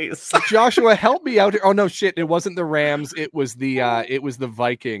 Joshua, help me out here. Oh no, shit, it wasn't the Rams, it was the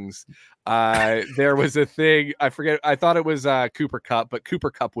Vikings. There was a thing, I forget, I thought it was Cooper Kupp, but Cooper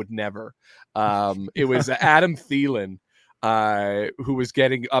Kupp would never. It was Adam Thielen who was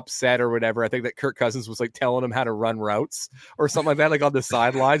getting upset or whatever. I think that Kirk Cousins was like telling him how to run routes or something like that, like on the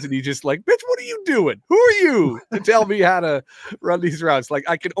sidelines, and he just like, bitch, what are you doing? Who are you to tell me how to run these routes? Like,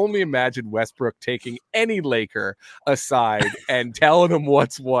 I can only imagine Westbrook taking any Laker aside and telling him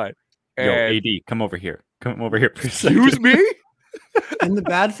what's what. And, yo, AD, come over here for a second. Excuse me? And the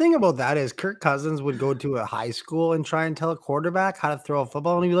bad thing about that is Kirk Cousins would go to a high school and try and tell a quarterback how to throw a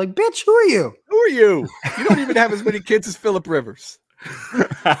football, and he'd be like, bitch, who are you? Who are you? You don't even have as many kids as Phillip Rivers.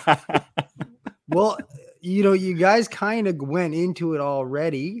 Well, you guys kind of went into it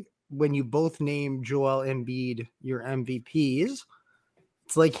already when you both named Joel Embiid your MVPs.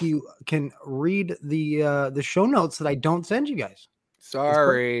 It's like you can read the show notes that I don't send you guys.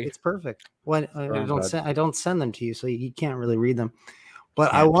 Sorry. It's perfect. When I don't send them to you, so you can't really read them.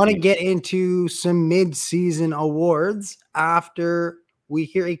 But Can't I want to be. get into some mid-season awards after we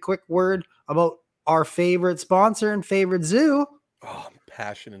hear a quick word about our favorite sponsor and favorite zoo, Oh, I'm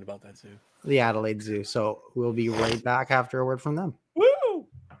passionate about that zoo. the Adelaide Zoo. So we'll be right back after a word from them. Woo!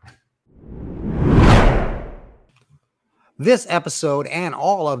 This episode and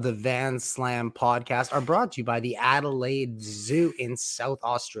all of the Van Slam podcast are brought to you by the Adelaide Zoo in South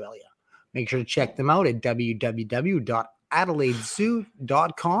Australia. Make sure to check them out at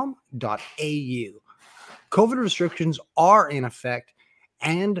www.adelaidezoo.com.au. COVID restrictions are in effect,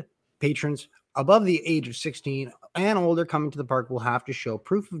 and patrons above the age of 16 and older coming to the park will have to show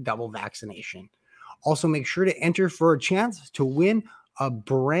proof of double vaccination. Also, make sure to enter for a chance to win a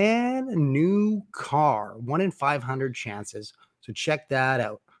brand new car, 1 in 500 chances. So check that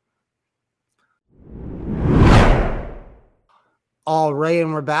out. All right,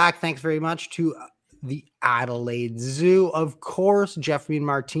 and we're back. Thanks very much to the Adelaide Zoo. Of course, Jeffrey and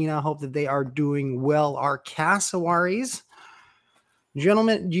Martina, hope that they are doing well. Our cassowaries.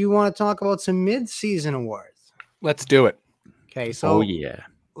 Gentlemen, do you want to talk about some mid-season awards? Let's do it. Okay, so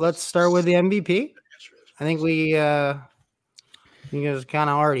let's start with the MVP. I think you guys kind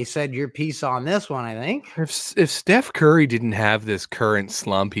of already said your piece on this one, I think. If Steph Curry didn't have this current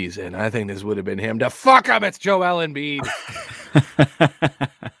slump he's in, I think this would have been him. To fuck him, it's Joel Embiid.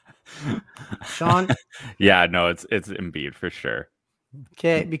 Sean? Yeah, no, it's Embiid for sure.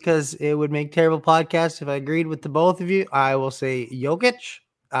 Okay, because it would make terrible podcast if I agreed with the both of you. I will say Jokic.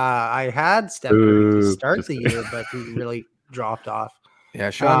 I had Steph Curry to start the year, but he really dropped off. Yeah,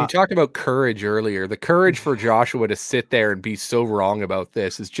 Sean, you talked about courage earlier. The courage for Joshua to sit there and be so wrong about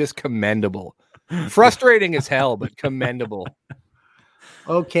this is just commendable. Frustrating as hell, but commendable.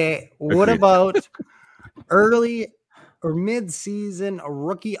 Okay, what about early or mid-season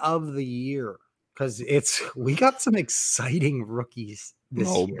rookie of the year? Because we got some exciting rookies this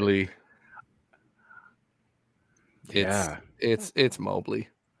Mobley. year. It's Mobley.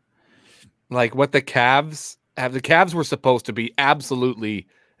 Like what the Cavs were supposed to be absolutely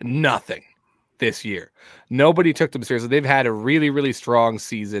nothing this year. Nobody took them seriously. They've had a really, really strong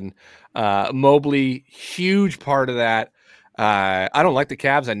season. Mobley, huge part of that. I don't like the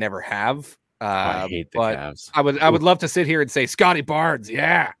Cavs. I never have. I hate the Cavs. I would love to sit here and say Scotty Barnes.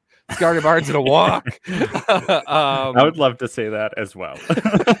 Yeah. Scotty Barnes in a walk. I would love to say that as well.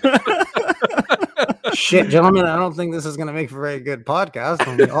 Shit, gentlemen, I don't think this is going to make for a very good podcast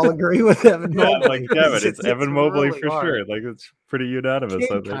when we all agree with Evan Mobley. It's Evan Mobley really for sure. Like, it's pretty unanimous.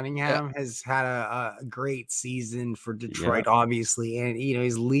 Cade Cunningham has had a great season for Detroit, obviously, and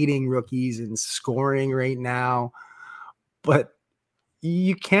he's leading rookies in scoring right now. But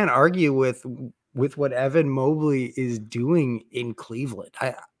you can't argue with what Evan Mobley is doing in Cleveland.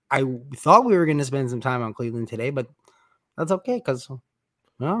 I thought we were going to spend some time on Cleveland today, but that's okay because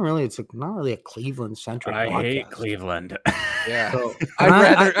not really a Cleveland centric. I hate Cleveland. Yeah, so,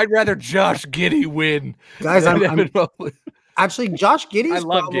 I'd rather Josh Giddey win, guys. Actually, Josh Giddey is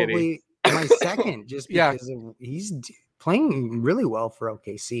probably Giddey. My second, just because he's playing really well for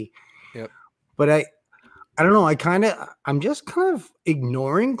OKC. Yep. But I don't know. I'm just kind of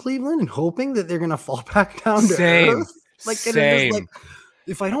ignoring Cleveland and hoping that they're gonna fall back down to earth. Same.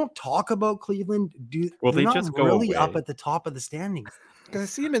 If I don't talk about Cleveland, they just go really away. up at the top of the standings? Because I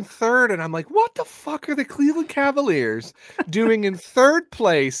see him in third, and I'm like, what the fuck are the Cleveland Cavaliers doing in third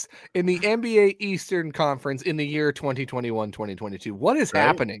place in the NBA Eastern Conference in the year 2021-2022? What is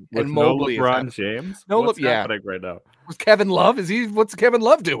happening? With and no Mobley LeBron James? What's happening right now? Was Kevin Love? What's Kevin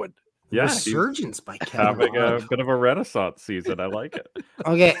Love doing? Yeah, Resurgence by Kevin having Love. a bit of a renaissance season. I like it.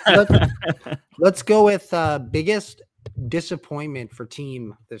 Okay, let's go with biggest disappointment for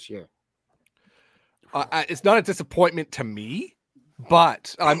team this year. It's not a disappointment to me,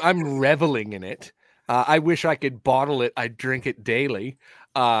 but I'm reveling in it. I wish I could bottle it. I drink it daily.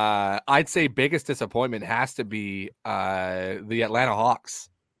 I'd say biggest disappointment has to be the Atlanta Hawks.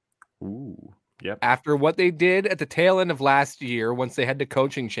 Ooh, yep. After what they did at the tail end of last year, once they had the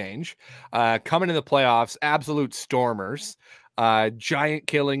coaching change, coming in the playoffs, absolute stormers, giant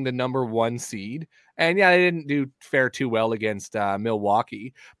killing the number 1 seed. And yeah, they didn't fare too well against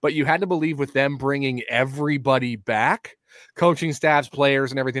Milwaukee, but you had to believe with them bringing everybody back, coaching staffs, players,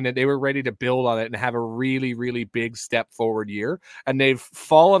 and everything, that they were ready to build on it and have a really, really big step forward year. And they've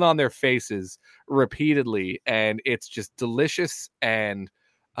fallen on their faces repeatedly, and it's just delicious. And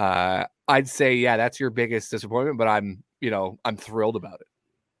I'd say, yeah, that's your biggest disappointment, but I'm thrilled about it.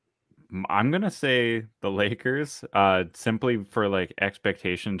 I'm going to say the Lakers, simply for like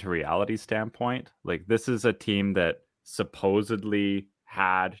expectation to reality standpoint. Like, this is a team that supposedly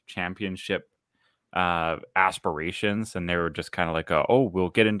had championship aspirations, and they were just kind of like, oh, we'll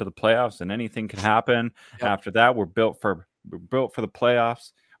get into the playoffs and anything can happen. Yep. After that, we're built for the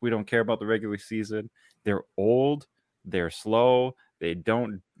playoffs. We don't care about the regular season. They're old, they're slow, they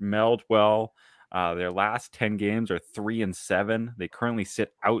don't meld well. Their last 10 games are 3-7. They currently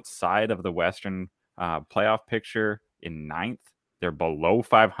sit outside of the Western playoff picture in 9th. They're below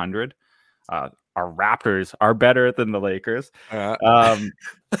 500. Our Raptors are better than the Lakers.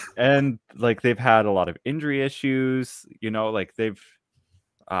 And like they've had a lot of injury issues, like they've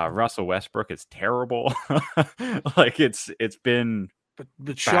Russell Westbrook is terrible. Like it's been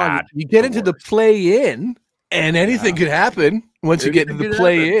but Sean, you get into the play in and anything could happen once you get into the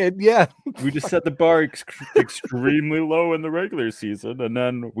play in. Yeah. We just set the bar extremely low in the regular season, and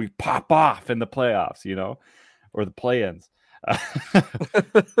then we pop off in the playoffs, or the play-ins.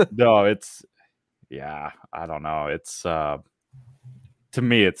 No, it's I don't know. It's to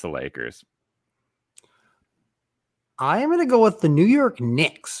me, it's the Lakers. I am going to go with the New York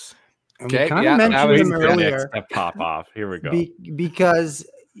Knicks. And Okay, we kind of mentioned them earlier. Pop off. Here we go. Because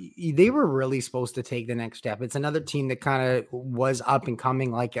they were really supposed to take the next step. It's another team that kind of was up and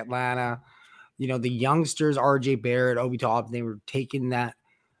coming like Atlanta. The youngsters, RJ Barrett, Obi Toppin, they were taking that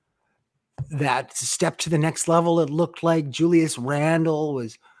step to the next level. It looked like Julius Randle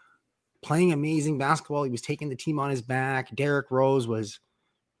was playing amazing basketball. He was taking the team on his back. Derrick Rose was,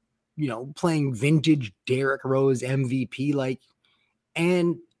 playing vintage Derrick Rose MVP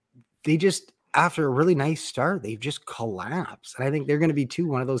and they just, after a really nice start, they've just collapsed. And I think they're going to be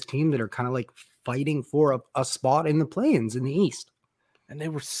one of those teams that are kind of like fighting for a spot in the play-ins in the East. And they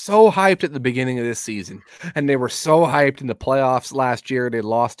were so hyped at the beginning of this season. And they were so hyped in the playoffs last year. They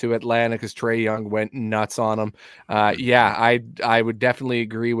lost to Atlanta because Trae Young went nuts on them. I would definitely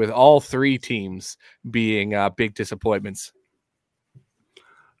agree with all three teams being big disappointments.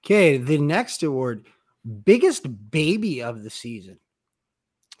 Okay, the next award, biggest baby of the season.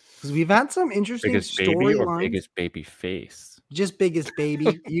 Because we've had some interesting storylines. Biggest baby face? Just biggest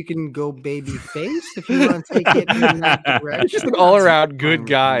baby. You can go baby face if you want to take it in that direction. Just an all-around good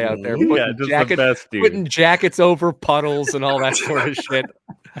guy out there putting jackets over puddles and all that sort of shit.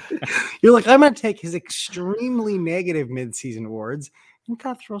 You're like, I'm going to take his extremely negative midseason awards and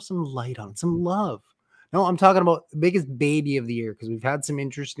kind of throw some light on it, some love. No, I'm talking about the biggest baby of the year because we've had some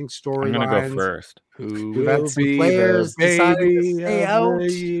interesting storylines. I'm going to go first. We've had some players deciding to stay out.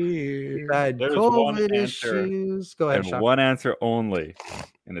 We've had COVID issues. Go ahead, and Sean. one answer only,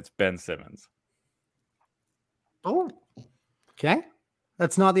 and it's Ben Simmons. Oh, okay.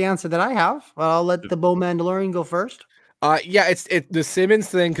 That's not the answer that I have. I'll let the Bo Mandalorian go first. It's the Simmons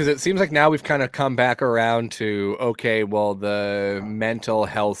thing, because it seems like now we've kind of come back around to, okay, well, the mental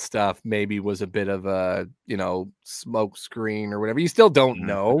health stuff maybe was a bit of a, smoke screen or whatever. You still don't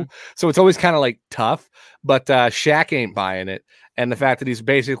know. So it's always kind of like tough, but Shaq ain't buying it. And the fact that he's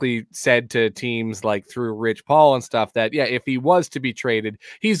basically said to teams like through Rich Paul and stuff that, if he was to be traded,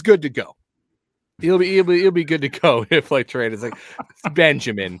 he's good to go. He'll be good to go if traded. It's like,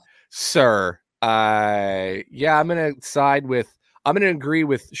 Benjamin, sir. I'm gonna agree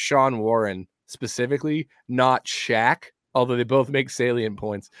with Sean Warren specifically, not Shaq, although they both make salient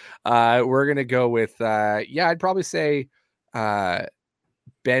points. We're gonna go with I'd probably say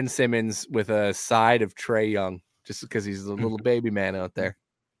Ben Simmons with a side of Trae Young, just because he's a little baby man out there.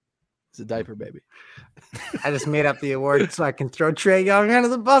 He's a diaper baby. I just made up the award so I can throw Trae Young under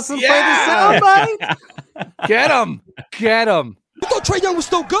the bus and play the soundbite. Get him. You thought Trae Young was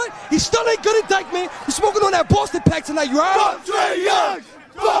still good? He still ain't good at Dyke, man. He's smoking on that Boston pack tonight, you heard? Fuck Trae Young!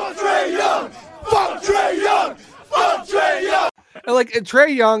 Fuck Trae Young! Fuck Trae Young! Fuck Trae Young! Like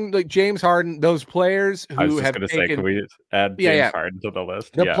Trae Young, like James Harden, those players who have taken, can we add James Harden to the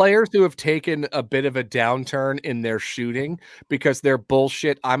list? The players who have taken a bit of a downturn in their shooting because they're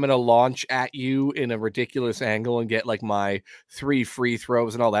bullshit. I'm going to launch at you in a ridiculous angle and get like my 3 free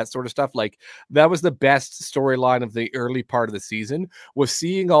throws and all that sort of stuff. Like that was the best storyline of the early part of the season, was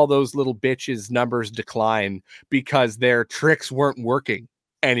seeing all those little bitches' numbers decline because their tricks weren't working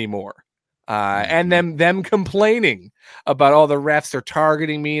anymore. And them complaining about all the refs are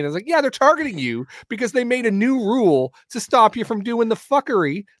targeting me. And I was like, yeah, they're targeting you because they made a new rule to stop you from doing the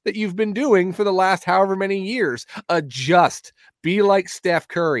fuckery that you've been doing for the last however many years. Adjust. Be like Steph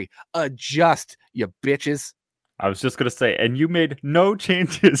Curry. Adjust, you bitches. I was just going to say, and you made no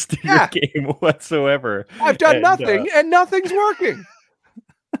changes to your game whatsoever. I've done nothing, and nothing's working.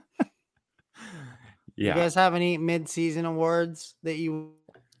 You guys have any mid-season awards that you...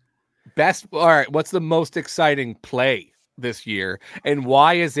 All right, what's the most exciting play this year? And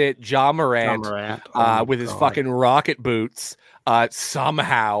why is it Ja Morant, with his fucking rocket boots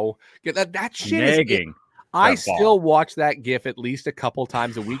somehow get that shit nagging? I still watch that GIF at least a couple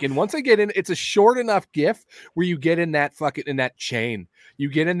times a week. And once I get in, it's a short enough GIF where you get in that in that chain. You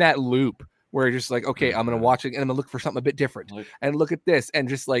get in that loop where you're just like, okay, I'm going to watch it and I'm going to look for something a bit different. And look at this. And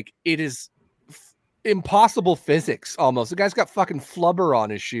just like, it is impossible physics almost. The guy's got fucking flubber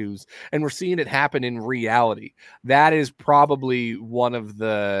on his shoes and we're seeing it happen in reality. That is probably one of,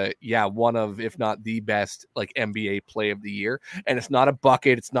 if not the best like NBA play of the year. And it's not a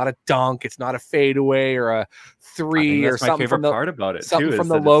bucket, it's not a dunk, it's not a fadeaway or a three or something from the part about it. Something from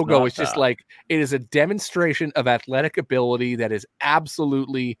the logo. It's just like, it is a demonstration of athletic ability that is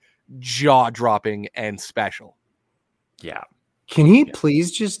absolutely jaw-dropping and special. Yeah. Can he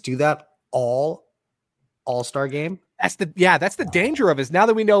please just do that all-star game? That's the danger of it. Now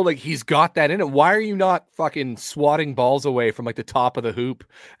that we know like he's got that in it, why are you not fucking swatting balls away from like the top of the hoop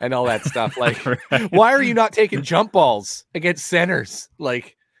and all that stuff? Like, right. Why are you not taking jump balls against centers?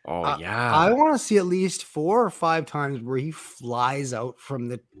 Like, I want to see at least 4 or 5 times where he flies out from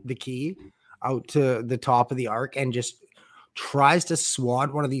the key out to the top of the arc and just tries to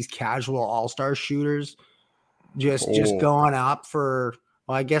swat one of these casual all-star shooters, just going up for.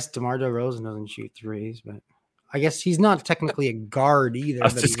 Well, I guess DeMar DeRozan doesn't shoot threes, but I guess he's not technically a guard either. I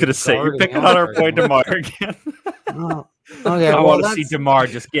was just gonna say, you're picking on our boy DeMar again. Okay, I want to see DeMar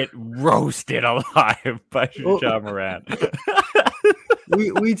just get roasted alive by Ja Morant.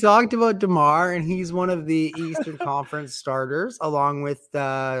 we talked about DeMar, and he's one of the Eastern Conference starters, along with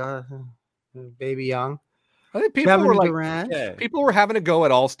Baby Young. I think people were having to go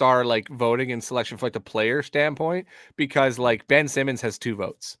at all-star like voting and selection for like the player standpoint because like Ben Simmons has 2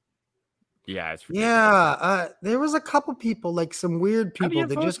 votes. Yeah, it's there was a couple people, like some weird people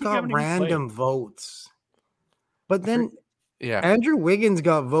that just got random votes. But then Andrew Wiggins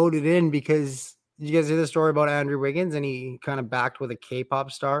got voted in because did you guys hear the story about Andrew Wiggins and he kind of backed with a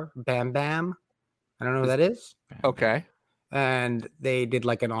K-pop star, Bam Bam? I don't know who that is. Okay. And they did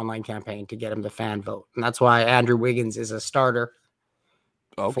like an online campaign to get him the fan vote. And that's why Andrew Wiggins is a starter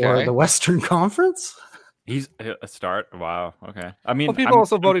for the Western Conference. He's a start. Wow. Okay. I mean, people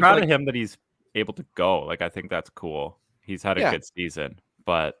also voted proud of him that he's able to go. Like, I think that's cool. He's had a good season,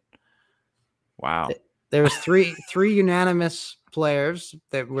 but wow. There was three unanimous players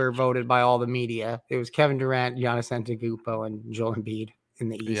that were voted by all the media. It was Kevin Durant, Giannis Antetokounmpo, and Joel Embiid. In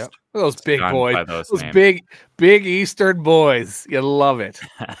the East. Yep. Those big boys, those big Eastern boys. You love it.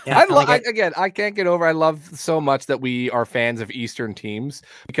 I can't get over. I love so much that we are fans of Eastern teams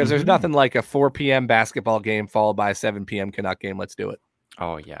because there's nothing like a 4 p.m. basketball game followed by a 7 p.m. Canuck game. Let's do it.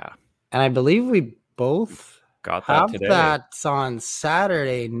 Oh yeah. And I believe we both got that today. That's on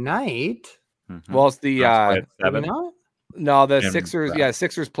Saturday night. Mm-hmm. Well, it's the 7. No, the Sixers. Yeah,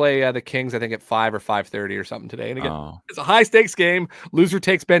 Sixers play the Kings. I think at 5 or 5:30 or something today. And again, it's a high stakes game. Loser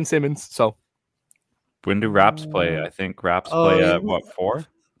takes Ben Simmons. So when do Raps play? I think Raps play at 4?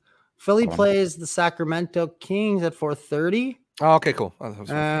 Philly plays the Sacramento Kings at 4:30. Oh, okay, cool.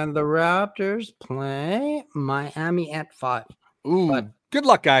 And the Raptors play Miami at 5. Ooh, good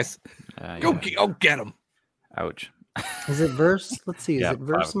luck, guys. Go get them. Ouch. Is it verse? Let's see. Is it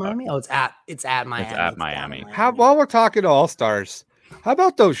verse Miami? Oh, it's at Miami. It's at Miami. While we're talking to All-Stars, how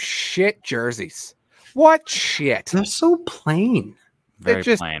about those shit jerseys? What shit? They're so plain. Very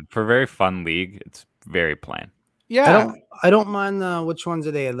plain. For a very fun league, it's very plain. Yeah. I don't mind which ones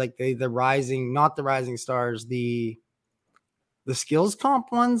are they? Like the rising, not the rising stars, the skills comp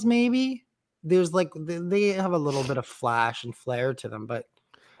ones, maybe. There's like they have a little bit of flash and flair to them, but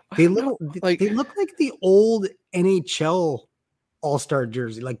they look like the old NHL all-star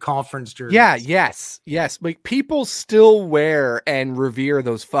jersey, like conference jersey. Yeah, yes. Like people still wear and revere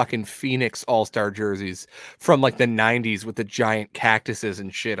those fucking Phoenix all-star jerseys from like the 90s with the giant cactuses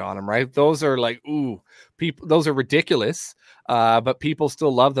and shit on them, right? Those are like, those are ridiculous. But people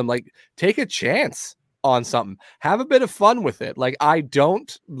still love them. Like, take a chance on something, have a bit of fun with it. Like, I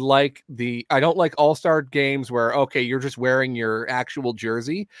don't like all-star games where you're just wearing your actual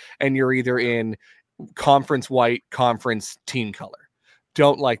jersey and you're either in conference white, conference team color.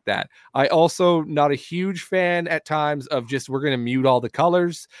 Don't like that. I also not a huge fan at times of just we're going to mute all the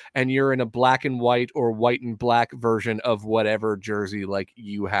colors and you're in a black and white or white and black version of whatever jersey like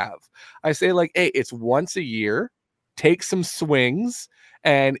you have. I say like, hey, it's once a year, take some swings.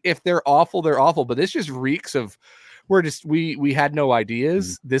 And if they're awful, they're awful. But this just reeks of we had no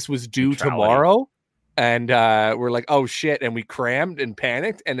ideas. This was due tomorrow. And we're like, oh shit. And we crammed and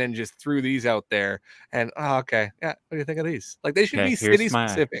panicked and then just threw these out there. And okay. Yeah. What do you think of these? Like they should be city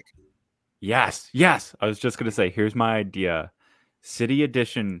specific. Yes, yes. I was just gonna say, here's my idea: City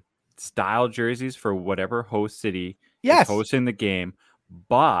Edition style jerseys for whatever host city is hosting the game,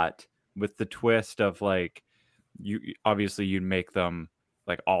 but with the twist of like, you obviously you'd make them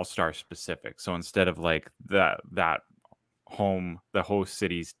like all-star specific. So instead of like the host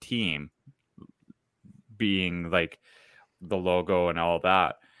city's team being like the logo and all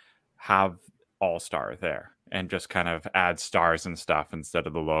that, have all-star there and just kind of add stars and stuff instead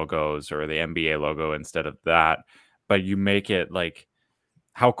of the logos, or the NBA logo instead of that. But you make it like,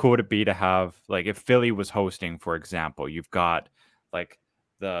 how cool would it be to have, like, if Philly was hosting, for example, you've got like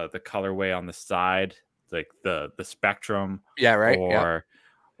the colorway on the side, like the spectrum, or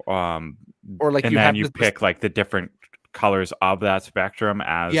like, and then you pick like the different colors of that spectrum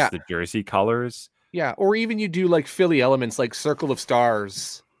as the jersey colors. Yeah, or even you do like Philly elements, like circle of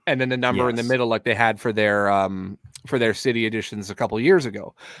stars, and then the number in the middle, like they had for their city editions a couple of years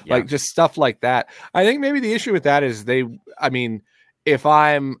ago. Like just stuff like that. I think maybe the issue with that is if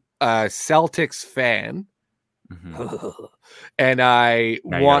I'm a Celtics fan and I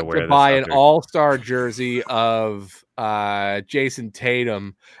want to buy an all-star jersey of Jason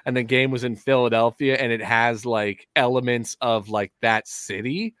Tatum, and the game was in Philadelphia and it has like elements of like that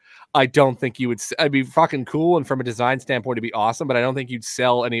city, I don't think you would. It'd be fucking cool, and from a design standpoint, it'd be awesome. But I don't think you'd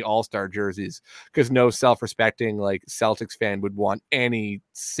sell any all-star jerseys, because no self-respecting like Celtics fan would want any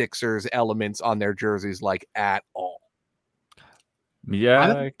Sixers elements on their jerseys like at all.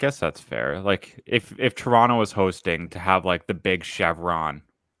 Yeah, I guess that's fair. Like if Toronto was hosting, to have like the big chevron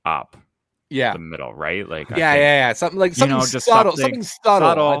up, the middle, right? Like something like something subtle, something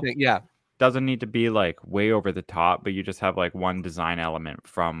subtle. I think doesn't need to be like way over the top, but you just have like one design element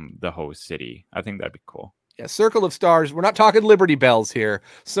from the host city. I think that'd be cool. Yeah, circle of stars. We're not talking Liberty Bells here.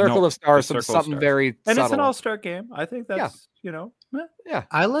 Circle of stars, something very and subtle. It's an all-star game. I think that's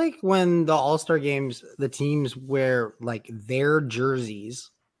I like when the all-star games, the teams wear like their jerseys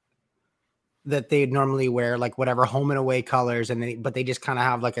that they'd normally wear, like whatever home and away colors, and but they just kind of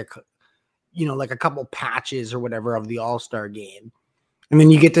have like like a couple patches or whatever of the all-star game. And then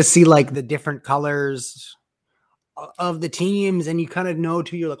you get to see like the different colors of the teams, and you kind of know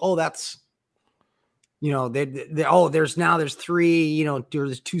too. You're like, oh, that's, there's three,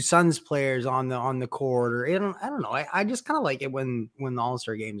 there's two Suns players on the court, or I don't know. I just kind of like it when the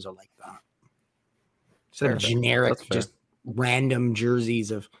All-Star games are like that. Instead of generic, just random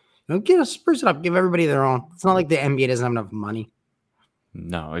jerseys of, spruce it up, give everybody their own. It's not like the NBA doesn't have enough money.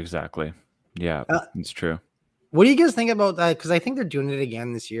 No, exactly. Yeah, it's true. What do you guys think about that? Because I think they're doing it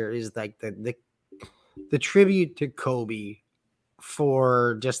again this year. Is like the tribute to Kobe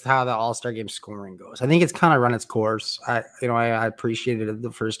for just how the All-Star game scoring goes. I think it's kind of run its course. I appreciated it the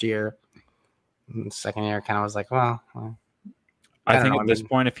first year. And the second year, kind of was like, well, I think at this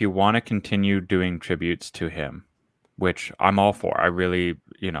point, if you want to continue doing tributes to him, which I'm all for, I really,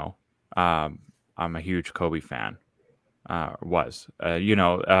 I'm a huge Kobe fan.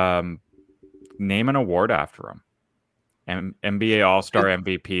 Name an award after him. NBA All-Star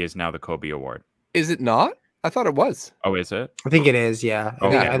MVP is now the Kobe Award. Is it not? I thought it was. Oh, is it? I think it is, yeah.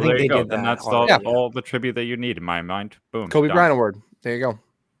 Okay, I think they did that. Then that's all the tribute that you need in my mind. Boom. Kobe Bryant Award. There you go.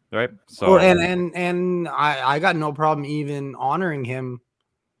 Right. So and I got no problem even honoring him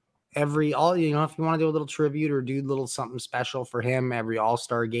if you want to do a little tribute or do a little something special for him every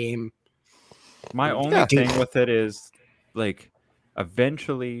All-Star game. My only thing with it is, like,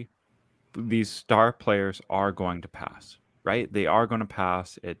 eventually these star players are going to pass, right? They are going to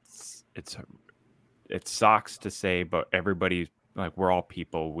pass. It sucks to say, but everybody, like, we're all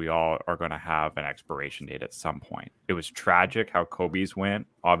people. We all are going to have an expiration date at some point. It was tragic how Kobe's went,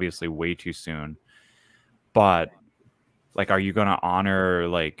 obviously way too soon. But, like, are you going to honor,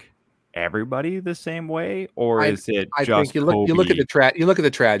 like, everybody the same way, or is it just you look at the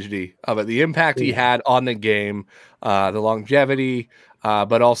tragedy of it, the impact he had on the game, the longevity,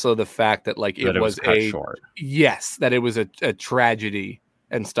 but also the fact that it was a tragedy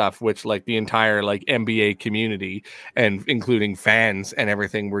and stuff, which like the entire like NBA community and including fans and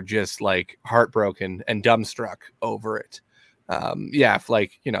everything were just like heartbroken and dumbstruck over it. If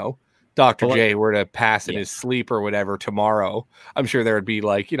Dr. J were to pass in his sleep or whatever tomorrow, I'm sure there would be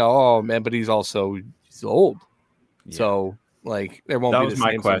like, oh man, but he's old. Yeah. So like there won't be the same.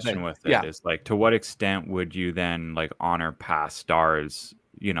 That was my question with it is like, to what extent would you then like honor past stars,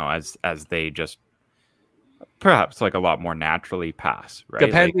 as they just perhaps like a lot more naturally pass,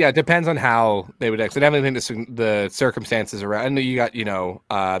 right? Depends on how they would exit. Everything, the circumstances around. And you got,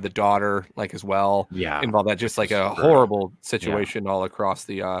 the daughter like as well. Yeah. Involved that just like a horrible situation all across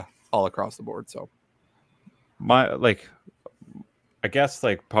the board. So I guess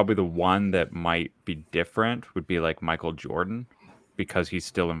like probably the one that might be different would be like Michael Jordan, because he's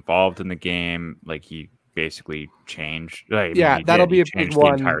still involved in the game. Like he basically changed. Like, Yeah, that'll be a big changed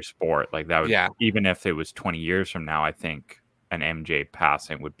one. the entire sport. Like that would, Yeah. even if it was 20 years from now, I think an MJ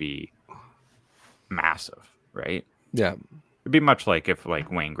passing would be massive, right? Yeah. It'd be much like if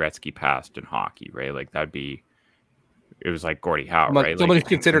like Wayne Gretzky passed in hockey, right? Like that'd be. It was like Gordie Howe, right? Somebody like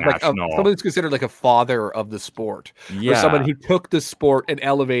considered somebody's considered like a father of the sport. Yeah. Or somebody who took the sport and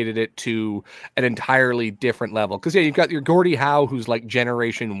elevated it to an entirely different level. Because you've got your Gordie Howe, who's like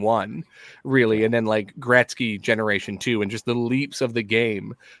generation 1, really, and then like Gretzky generation 2, and just the leaps of the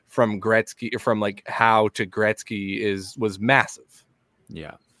game from like Howe to Gretzky was massive.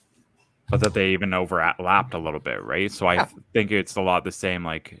 Yeah. But that they even overlapped a little bit, right? So I think it's a lot the same,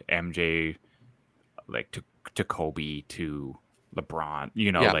 like MJ, like to Kobe, to LeBron,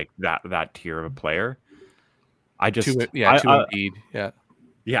 like that tier of a player. I just Embiid.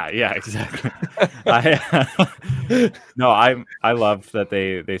 Yeah, exactly. I love that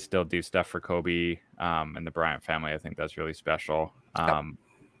they still do stuff for Kobe and the Bryant family. I think that's really special.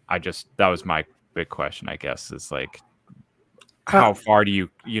 That was my big question, I guess, is like, how far do you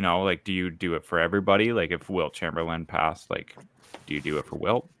do you do it for everybody? Like if Wilt Chamberlain passed, like, do you do it for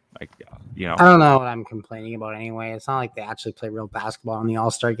Wilt? Like, I don't know what I'm complaining about anyway. It's not like they actually play real basketball in the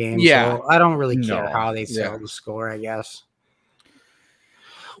All-Star game. Yeah. So I don't really care how they sell the score, I guess.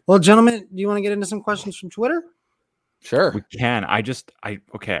 Well, gentlemen, do you want to get into some questions from Twitter? Sure. We can. I do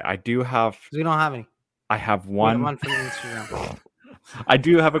have. We don't have any. I have one from Instagram. I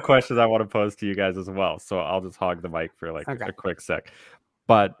do have a question I want to pose to you guys as well. So I'll just hog the mic for a quick sec.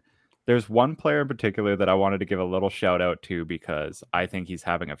 But there's one player in particular that I wanted to give a little shout out to because I think he's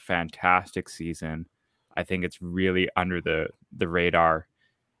having a fantastic season. I think it's really under the radar.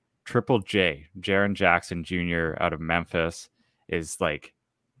 Triple J, Jaren Jackson Jr. out of Memphis, is like,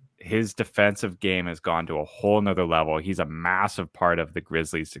 his defensive game has gone to a whole nother level. He's a massive part of the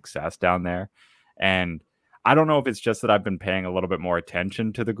Grizzlies' success down there. And I don't know if it's just that I've been paying a little bit more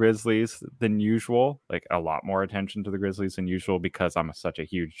attention to the Grizzlies than usual, like a lot more attention to the Grizzlies than usual, because I'm such a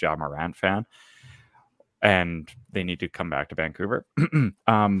huge Ja Morant fan and they need to come back to Vancouver.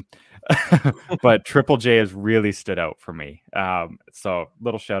 But Triple J has really stood out for me. So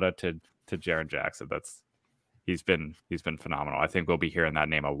little shout out to Jaren Jackson. He's been phenomenal. I think we'll be hearing that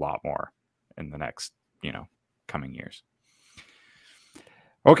name a lot more in the next, coming years.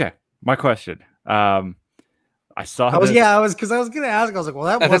 Okay. My question. I saw. Because I was going to ask. I was like,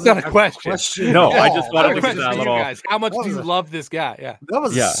 well, that's not a question. No, I just wanted to give that little. Guys. How much do you love this guy? Yeah, that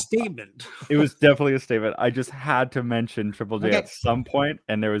was a statement. It was definitely a statement. I just had to mention Triple J at some point,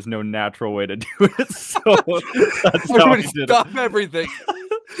 and there was no natural way to do it. So that's how I did stop everything.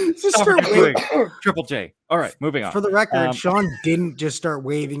 Just start waving. Triple J. All right, moving on. For the record, Sean didn't just start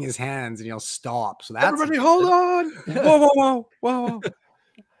waving his hands and he'll stop. So that's everybody. Hold on. Whoa.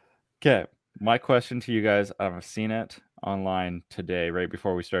 Okay. My question to you guys, I've seen it online today, right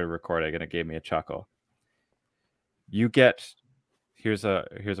before we started recording, and it gave me a chuckle. Here's a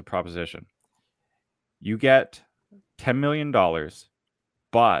proposition. You get $10 million,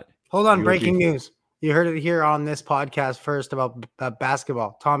 but hold on, breaking news. You heard it here on this podcast first about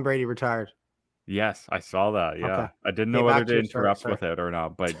basketball. Tom Brady retired. Yes, I saw that. Yeah. Okay. I didn't know whether to interrupt with it or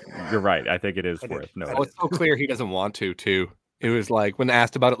not, but you're right. I think it is worth noting. Oh, it's so clear he doesn't want to, too. It was like when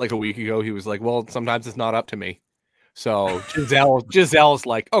asked about it like a week ago, he was like, well, sometimes it's not up to me. So Giselle's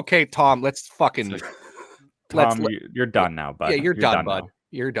like, okay, Tom, let's fucking. You're done now, bud. Yeah, you're done, bud. Now.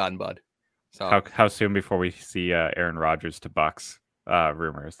 You're done, bud. So how soon before we see Aaron Rodgers to Bucks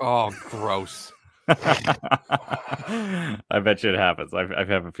rumors? Oh, gross. I bet you it happens. I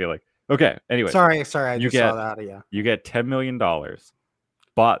have a feeling. Okay. Anyway. Sorry. I saw that. Yeah. You get $10 million,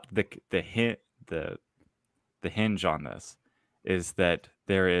 but the hinge on this is that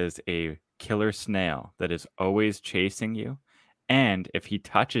there is a killer snail that is always chasing you, and if he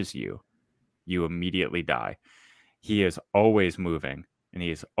touches you, you immediately die. He is always moving, and he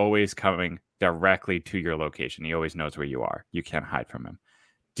is always coming directly to your location. He always knows where you are. You can't hide from him.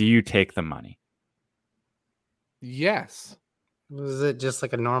 Do you take the money? Yes. Was it just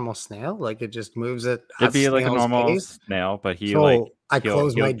like a normal snail? Like it just moves it? It'd be like a normal snail, but I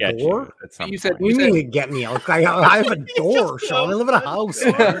close my door. You said you need to get me out. I have a door, Sean. I live in a house.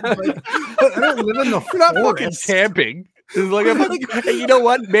 Like, I don't live in the forest. You're not fucking camping. Like, hey, you know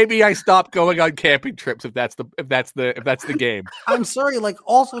what? Maybe I stop going on camping trips if that's the game. I'm sorry. Like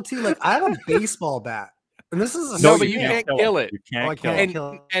also too. Like I have a baseball bat. And this is but you can't kill it. You can't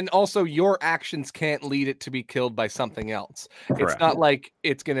kill it. And also your actions can't lead it to be killed by something else. Correct. It's not like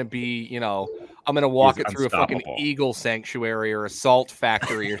it's going to be, I'm gonna walk it through a fucking eagle sanctuary or a salt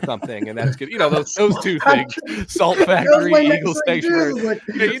factory or something, and that's good. You know those two things: salt factory, eagle sanctuary.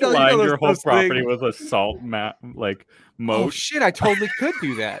 Line your whole property with a salt moat. Oh shit! I totally could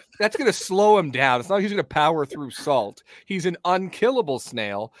do that. That's gonna slow him down. It's not like he's gonna power through salt. He's an unkillable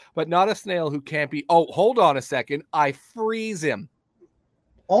snail, but not a snail who can't be. Oh, hold on a second. I freeze him.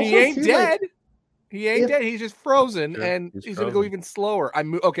 Also, he ain't dead. He ain't dead. He's just frozen, and he's going to go even slower. I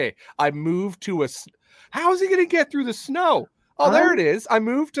moved to a. How is he going to get through the snow? Oh, there it is. I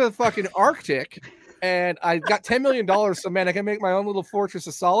moved to the fucking Arctic, and I got $10 million. So, man, I can make my own little fortress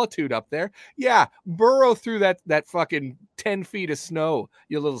of solitude up there. Yeah, burrow through that fucking 10 feet of snow,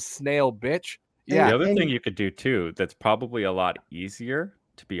 you little snail bitch. Yeah. The other thing you could do too, that's probably a lot easier,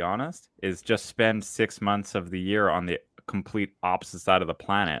 to be honest, is just spend 6 months of the year on the complete opposite side of the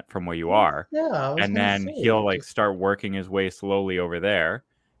planet from where you are, and then he'll start working his way slowly over there,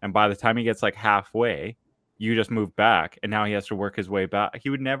 and by the time he gets halfway, you just move back, and now he has to work his way back. He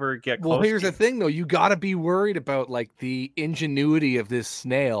would never get close. Well, here's the thing though, you got to be worried about the ingenuity of this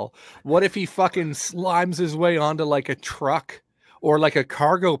snail. What if he fucking slimes his way onto a truck or a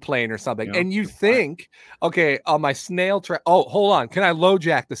cargo plane or something, and you think, okay, on my snail track, oh, hold on, can I low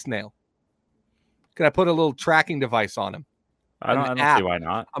jack the snail? Can I put a little tracking device on him? I don't see why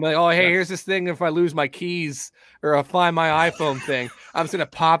not. I'm like, oh, hey, here's this thing. If I lose my keys or I find my iPhone thing, I'm just going to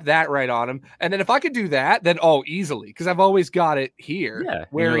pop that right on him. And then if I could do that, then, easily. Because I've always got it here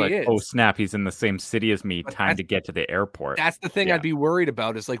where he is. Oh, snap. He's in the same city as me. Time to get to the airport. That's the thing I'd be worried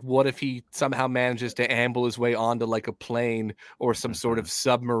about is what if he somehow manages to amble his way onto a plane or some sort of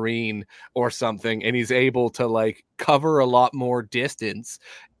submarine or something. And he's able to cover a lot more distance.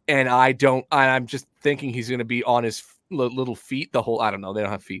 And I'm just thinking he's going to be on his little feet the whole, I don't know. They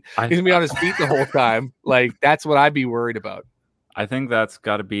don't have feet. He's going to be on his feet the whole time. That's what I'd be worried about. I think that's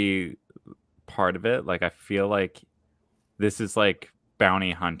got to be part of it. I feel like this is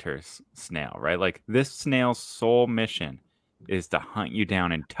bounty hunter's snail, right? This snail's sole mission is to hunt you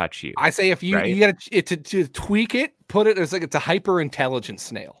down and touch you. I say if you got to tweak it, put it as it's a hyper intelligent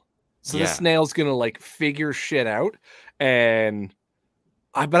snail. So the snail's going to figure shit out, and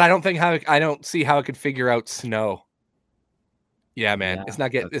but I don't see how it could figure out snow. Yeah, man, it's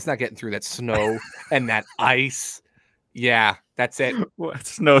not getting through that snow and that ice. Yeah, that's it.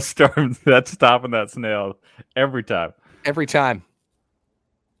 Snowstorm that's stopping that snail every time. Every time.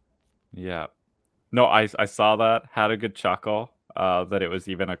 Yeah. No, I saw that. Had a good chuckle. That it was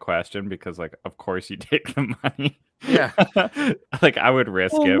even a question because, of course, you take the money. Yeah, I would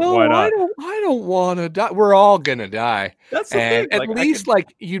risk it. No, why not? I don't want to die. We're all gonna die. That's the thing. At least,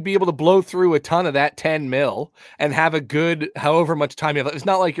 you'd be able to blow through a ton of that 10 mil and have a good however much time you have. It's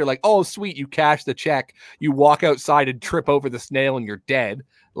not like you're oh, sweet, you cash the check, you walk outside and trip over the snail and you're dead.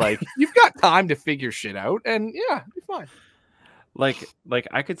 You've got time to figure shit out, and it'd be fine.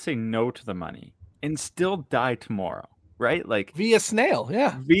 I could say no to the money and still die tomorrow. Right? Via snail.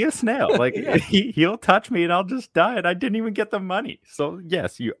 Yeah. Via snail. He'll touch me and I'll just die. And I didn't even get the money. So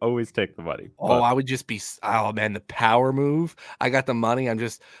yes, you always take the money. I would just be, man, the power move. I got the money. I'm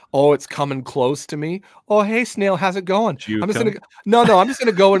just, it's coming close to me. Oh, hey, snail, how's it going? I'm just going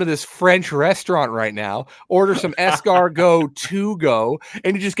to go into this French restaurant right now, order some escargot to go,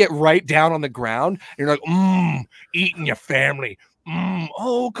 and you just get right down on the ground. And you're eating your family.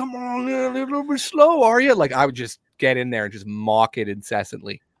 Oh, come on, a little bit slow, are you? I would just get in there and just mock it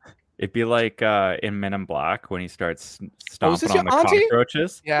incessantly. It'd be like in Men in Black when he starts stomping on the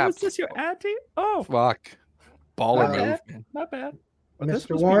cockroaches. Yeah. Is this your auntie? Oh, fuck. Baller move, man. Not bad. Well,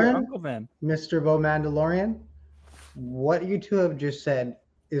 Mr. Warren, Mr. Bo Mandalorian, what you two have just said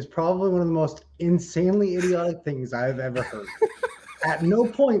is probably one of the most insanely idiotic things I've ever heard. At no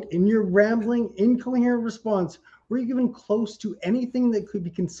point in your rambling, incoherent response were you even close to anything that could be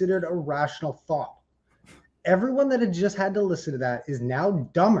considered a rational thought. Everyone that had just had to listen to that is now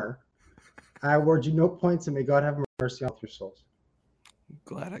dumber. I award you no points, and may God have mercy on your souls. I'm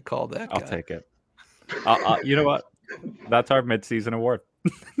glad I called that guy. I'll take it. You know what? That's our mid-season award.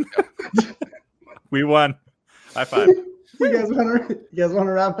 We won. High five. You guys want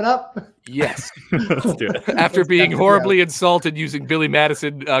to wrap it up? Yes. Let's do it. After being horribly insulted using Billy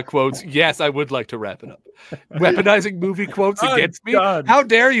Madison quotes, yes, I would like to wrap it up. Weaponizing movie quotes against me? God. How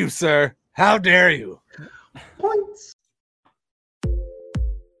dare you, sir? How dare you? Points.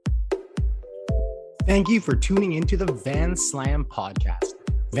 Thank you for tuning into the Van Slam podcast,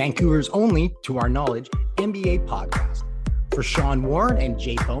 Vancouver's only, to our knowledge, NBA podcast. For Sean Warren and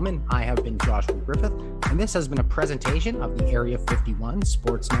Jay Bowman, I have been Joshua Griffith, and this has been a presentation of the Area 51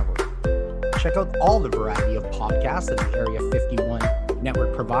 Sports Network. Check out all the variety of podcasts that the Area 51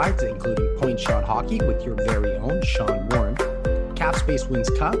 Network provides, including Point Shot Hockey with your very own Sean Warren, Cap Space Wins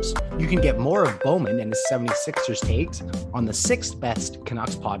Cups. You can get more of Bowman and his 76ers takes on the 6th best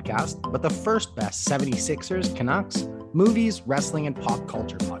Canucks podcast, but the 1st best 76ers, Canucks, movies, wrestling, and pop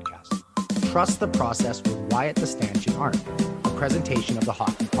culture podcast. Trust the Process with Wyatt the Stanchion Art, a presentation of the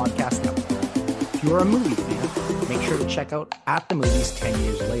Hockey Podcast Network. If you're a movie fan, make sure to check out At the Movies 10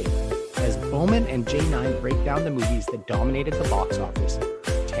 Years Later, as Bowman and J9 break down the movies that dominated the box office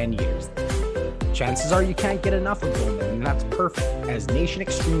 10 years. Chances are you can't get enough of Bowman, and that's perfect, as Nation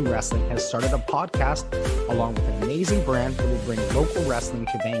Extreme Wrestling has started a podcast along with an amazing brand that will bring local wrestling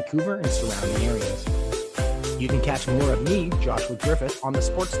to Vancouver and surrounding areas. You can catch more of me, Joshua Griffith, on the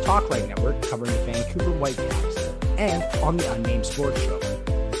Sports Talklight Network covering the Vancouver Whitecaps, and on the Unnamed Sports Show.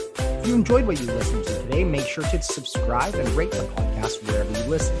 If you enjoyed what you listened to today, make sure to subscribe and rate the podcast wherever you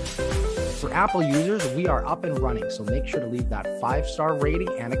listen. For Apple users, we are up and running, so make sure to leave that 5-star rating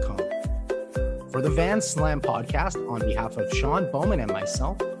and a comment. For the Van Slam podcast, on behalf of Sean Bowman and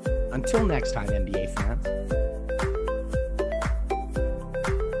myself, until next time, NBA fans.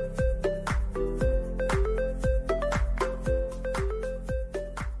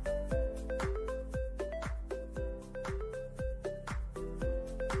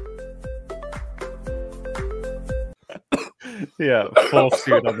 Yeah, full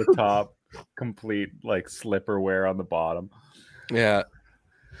suit on the top, complete like slipper wear on the bottom. Yeah.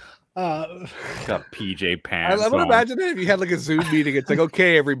 Got PJ pants. I would on. imagine if you had like a Zoom meeting, it's like,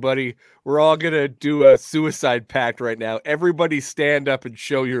 okay, everybody, we're all gonna do a suicide pact right now. Everybody stand up and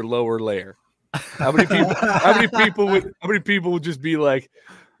show your lower layer. How many people would just be like,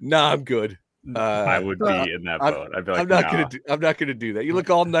 nah, I'm good. I would be in that boat. I'd be like, I'm not gonna do that. You look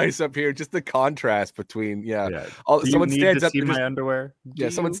all nice up here. Just the contrast between someone stands up. See my underwear?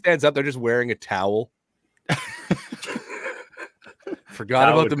 Someone stands up. They're just wearing a towel.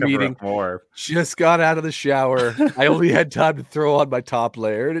 Forgot about the meeting. Just got out of the shower. I only had time to throw on my top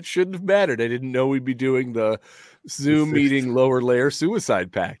layer, and it shouldn't have mattered. I didn't know we'd be doing the Zoom meeting lower layer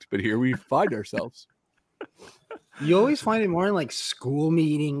suicide pact, but here we find ourselves. You always find it more in like school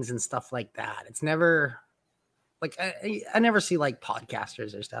meetings and stuff like that. It's never like I never see like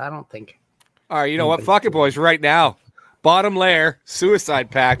podcasters or stuff. I don't think. All right, you know what? Fuck it, boys. Right now, bottom layer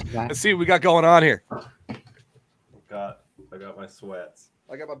suicide pact. Let's see what we got going on here. I got my sweats.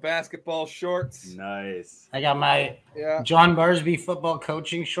 I got my basketball shorts. Nice. I got my John Barsby football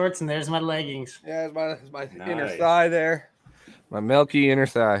coaching shorts, and there's my leggings. Yeah, there's my inner thigh there. My milky inner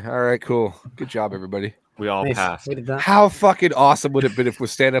thigh. All right, cool. Good job, everybody. We all passed. How fucking awesome would it have been if we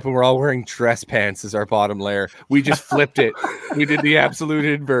stand up and we're all wearing dress pants as our bottom layer? We just flipped it. We did the absolute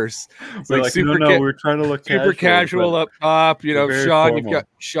inverse. It's like super we're trying to look super casual up top. You know,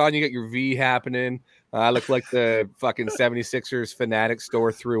 Sean, you got your V happening. I look like the fucking 76ers fanatic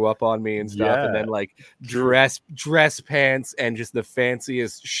store threw up on me and stuff. Yeah. And then like dress pants and just the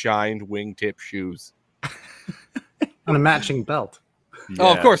fanciest shined wingtip shoes. On a matching belt. Yeah.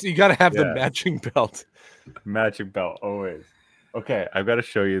 Oh, of course. You got to have the matching belt. Matching belt, always. Okay, I've got to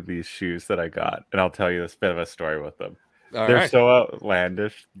show you these shoes that I got, and I'll tell you this bit of a story with them. They're so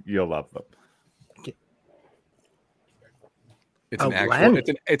outlandish. You'll love them.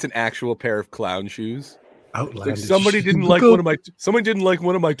 It's an actual pair of clown shoes. Outlandish. Like somebody didn't like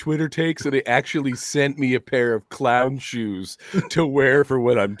one of my Twitter takes, so they actually sent me a pair of clown shoes to wear for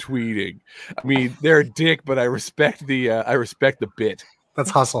when I'm tweeting. I mean, they're a dick, but I respect the bit. That's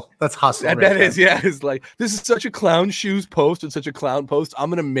hustle. That's hustle. And that is, it's like, this is such a clown shoes post and such a clown post. I'm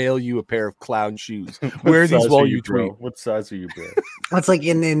gonna mail you a pair of clown shoes. Wear these while you tweet. What size are you, bro? That's like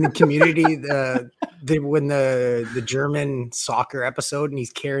in the community, when the German soccer episode, and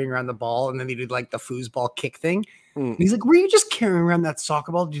he's carrying around the ball, and then they did like the foosball kick thing. And he's like, "Were you just carrying around that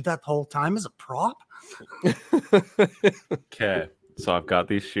soccer ball? Do that the whole time as a prop?" Okay, so I've got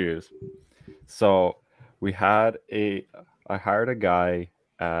these shoes. So I hired a guy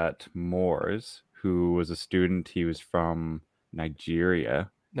at Moore's who was a student. He was from Nigeria.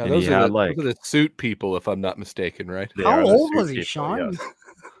 Now, those are the suit people, if I'm not mistaken, right? How old was he, Sean?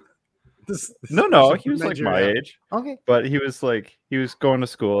 Yes. No, he was like my age. Okay. But he was going to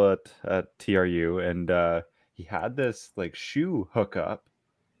school at TRU, and he had this like shoe hookup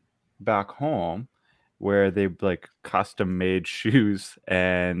back home where they like custom made shoes,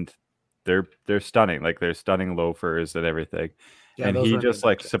 and they're stunning. Like they're stunning loafers and everything. Yeah, and he just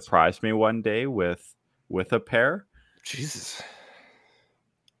like surprised me one day with a pair. Jesus.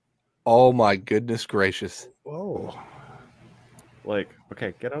 Oh my goodness gracious. Whoa. Like,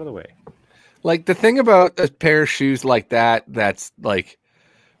 okay, get out of the way. Like the thing about a pair of shoes like that's like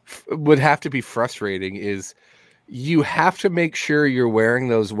would have to be frustrating is you have to make sure you're wearing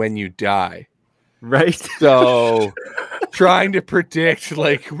those when you die. Right. So trying to predict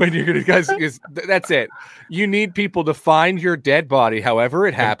like when you're gonna guys that's it. You need people to find your dead body, however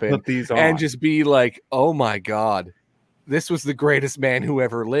it happened, and just be like, oh my God, this was the greatest man who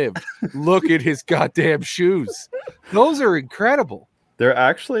ever lived. Look at his goddamn shoes. Those are incredible. They're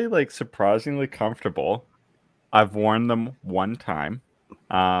actually like surprisingly comfortable. I've worn them one time.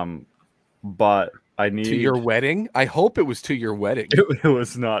 But I need to your wedding. I hope it was to your wedding. It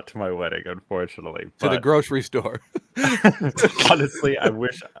was not to my wedding, unfortunately. To the grocery store. Honestly, I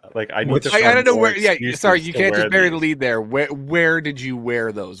wish I need to. I don't know where. Yeah, sorry, you can't just bury the lead there. Where did you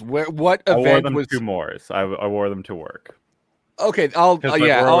wear those? What event wore them was? To Moore's. I wore them to work. Okay, I'll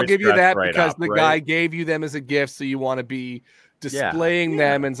give you that because the guy gave you them as a gift, so you want to be displaying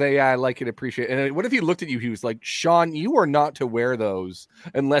them and say, I like it, appreciate it. And what if he looked at you? He was like, Sean, you are not to wear those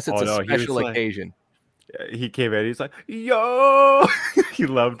unless it's a special occasion. He came in, he's like, yo, he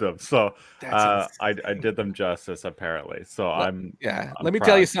loved them. So I did them justice, apparently. So I'm let me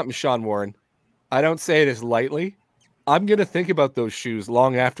tell you something, Sean Warren. I don't say this lightly. I'm gonna think about those shoes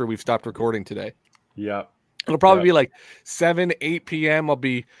long after we've stopped recording today. Yeah. It'll probably be like 7, 8 p.m. I'll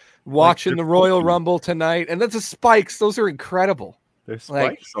be watching the Royal Rumble tonight, and that's the spikes. Those are incredible. They're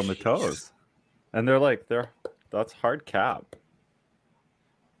spikes on the toes, and that's hard cap.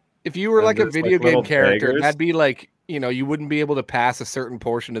 If you were like a video game character, that'd be like, you wouldn't be able to pass a certain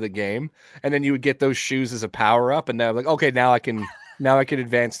portion of the game, and then you would get those shoes as a power up, and now like, okay, now I can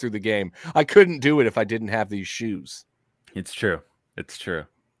advance through the game. I couldn't do it if I didn't have these shoes. It's true.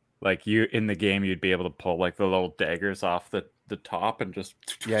 Like you in the game, you'd be able to pull like the little daggers off the top and just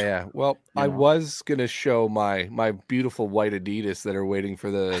Well, I was gonna show my beautiful white Adidas that are waiting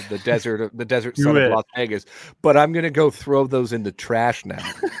for the desert sun of Las Vegas, but I'm gonna go throw those in the trash now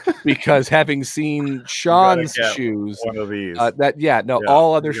because having seen Sean's shoes, one of these,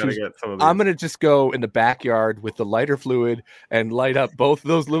 all other shoes, I'm gonna just go in the backyard with the lighter fluid and light up both of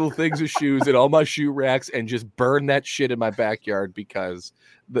those little things of shoes and all my shoe racks and just burn that shit in my backyard because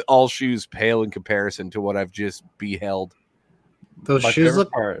all shoes pale in comparison to what I've just beheld. Those shoes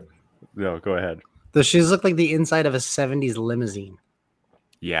look. No, go ahead. Those shoes look like the inside of a 70s limousine.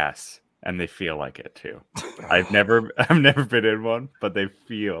 Yes, and they feel like it too. I've never been in one, but they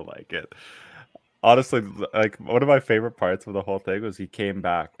feel like it. Honestly, like one of my favorite parts of the whole thing was he came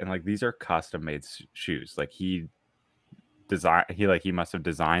back and like these are custom made shoes. Like he must have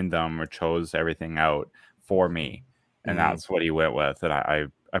designed them or chose everything out for me, and that's what he went with, and I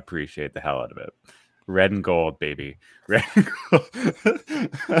appreciate the hell out of it. Red and gold, baby. Red and gold.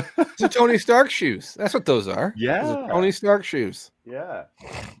 It's a Tony Stark shoes. That's what those are. Yeah. Tony Stark shoes. Yeah.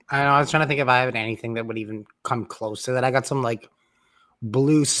 I know. I was trying to think if I have anything that would even come close to that. I got some like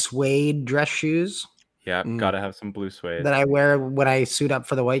blue suede dress shoes. Yeah, gotta have some blue suede. That I wear when I suit up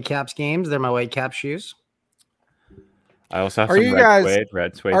for the Whitecaps games. They're my Whitecaps shoes. I also have some red suede.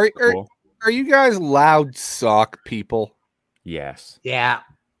 Red suede. Are you guys loud sock people? Yes. Yeah.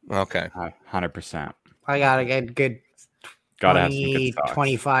 Okay. 100%. I got a good 20,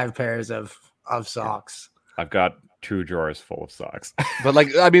 25 pairs of socks. I've got 2 drawers full of socks. But like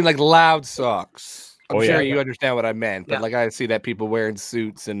loud socks. I'm sure you understand what I meant. But like I see that people wearing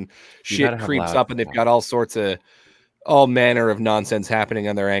suits and shit creeps up and they've got all manner of nonsense happening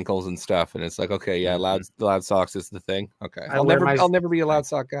on their ankles and stuff. And it's like, okay, loud socks is the thing. Okay. I'll never be a loud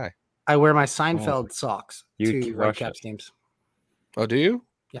sock guy. I wear my Seinfeld socks to Whitecaps games. Oh, do you?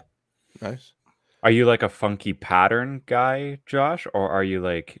 Yeah. Nice. Are you like a funky pattern guy, Josh? Or are you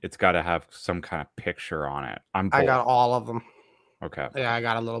like, it's got to have some kind of picture on it? I got all of them. Okay. Yeah, I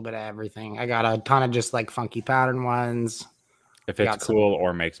got a little bit of everything. I got a ton of just like funky pattern ones. If it's cool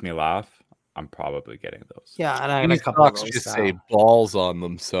or makes me laugh, I'm probably getting those. Yeah, and I got a couple of those. Just say balls on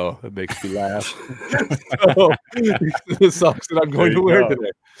them, so it makes me laugh. So, the socks that I'm going to wear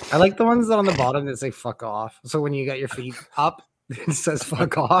today. I like the ones that on the bottom that say "fuck off." So when you got your feet up, it says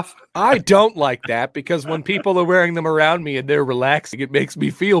 "fuck off." I don't like that because when people are wearing them around me and they're relaxing, it makes me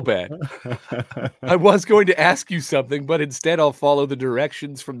feel bad. I was going to ask you something, but instead I'll follow the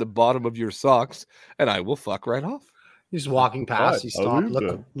directions from the bottom of your socks, and I will fuck right off. You're just walking past, you stop,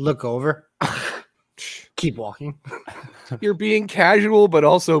 look over, keep walking. You're being casual, but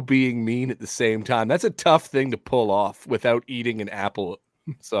also being mean at the same time. That's a tough thing to pull off without eating an apple.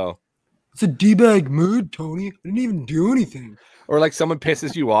 So it's a D-bag mood, Tony. I didn't even do anything. Or like someone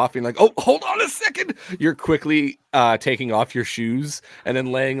pisses you off and like, oh, hold on a second. You're quickly taking off your shoes and then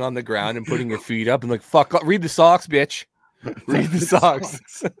laying on the ground and putting your feet up and like, fuck off. Read the socks, bitch. Read the socks.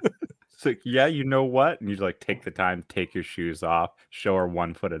 It's like, yeah, you know what? And you like take the time, take your shoes off, show her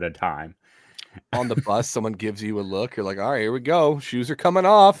 1 foot at a time. on the bus, someone gives you a look. You're like, all right, here we go. Shoes are coming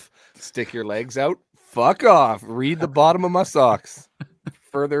off. Stick your legs out. Fuck off. Read the bottom of my socks.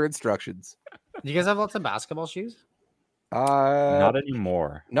 Further instructions. Do you guys have lots of basketball shoes? Not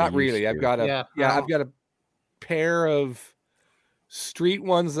anymore. Not really. I've got I've got a pair of street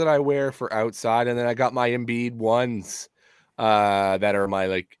ones that I wear for outside, and then I got my Embiid ones that are my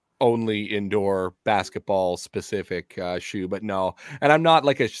like only indoor basketball specific shoe. But no, and I'm not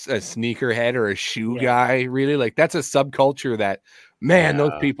like a sneakerhead or a shoe guy really. Like that's a subculture that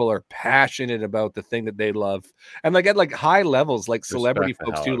those people are passionate about the thing that they love, and like at like high levels, like celebrity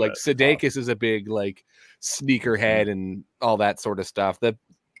folks too. Like Sudeikis is a big like sneakerhead and all that sort of stuff. The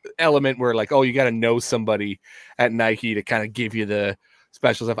element where like, oh, you got to know somebody at Nike to kind of give you the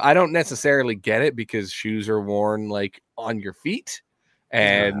special stuff. I don't necessarily get it because shoes are worn like on your feet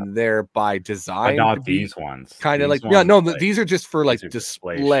and they're by design. But not these ones. Kind of like, these are just for like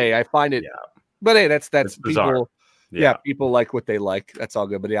display. I find it, but hey, that's people. Yeah, people like what they like. That's all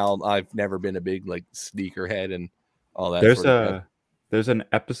good. But yeah, I've never been a big like sneakerhead and all that. There's an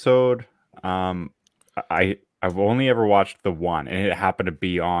episode. I've only ever watched the one, and it happened to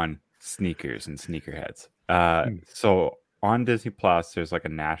be on sneakers and sneakerheads. So on Disney Plus, there's like a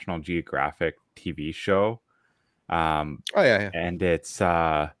National Geographic TV show. And it's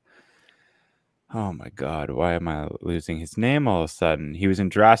oh my god, why am I losing his name all of a sudden? He was in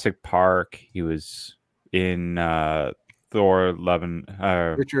Jurassic Park. He was in Thor: Love and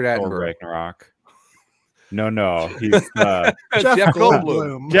Richard Attenborough. Thor Ragnarok. No, he's Jeff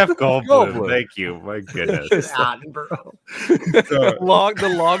Goldblum. Jeff Goldblum. Thank you. My goodness. Attenborough.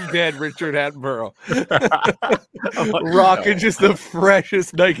 The long dead Richard Attenborough. Rocking just the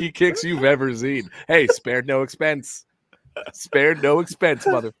freshest Nike kicks you've ever seen. Hey, spared no expense. Spared no expense,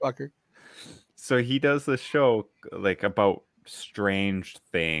 motherfucker. So he does this show like about strange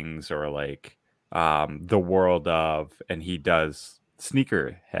things or like the world of, and he does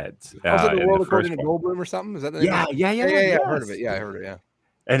sneaker heads. Was it the world according to Goldblum or something? Is that the name? Yeah. I've heard of it. Yeah, I heard it. Yeah.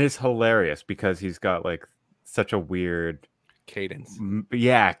 And it's hilarious because he's got like such a weird cadence.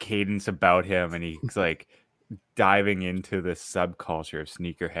 Cadence about him, and he's like diving into the subculture of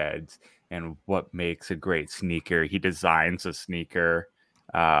sneakerheads and what makes a great sneaker. He designs a sneaker,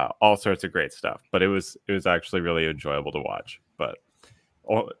 all sorts of great stuff. But it was actually really enjoyable to watch. But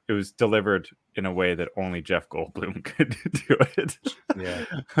it was delivered in a way that only Jeff Goldblum could do it.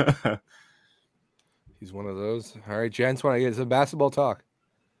 Yeah. He's one of those. All right, gents, want to get some basketball talk?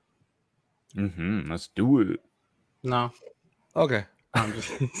 Let's do it. No. Okay. I'm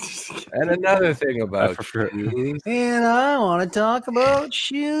just and another thing about shoes. And I want to talk about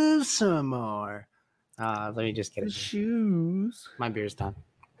shoes some more. Let me just get it. Shoes. My beer's done.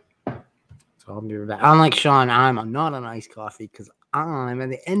 So I'll be right back. Unlike Sean, I'm not on iced coffee because I'm at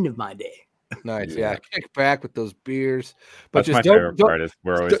the end of my day. Nice, yeah. Kick back with those beers, but that's just my favorite part is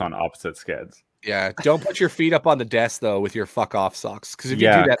we're always on opposite skids. Yeah, don't put your feet up on the desk though with your fuck off socks because if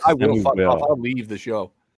you do that, I will fuck off. I'll leave the show.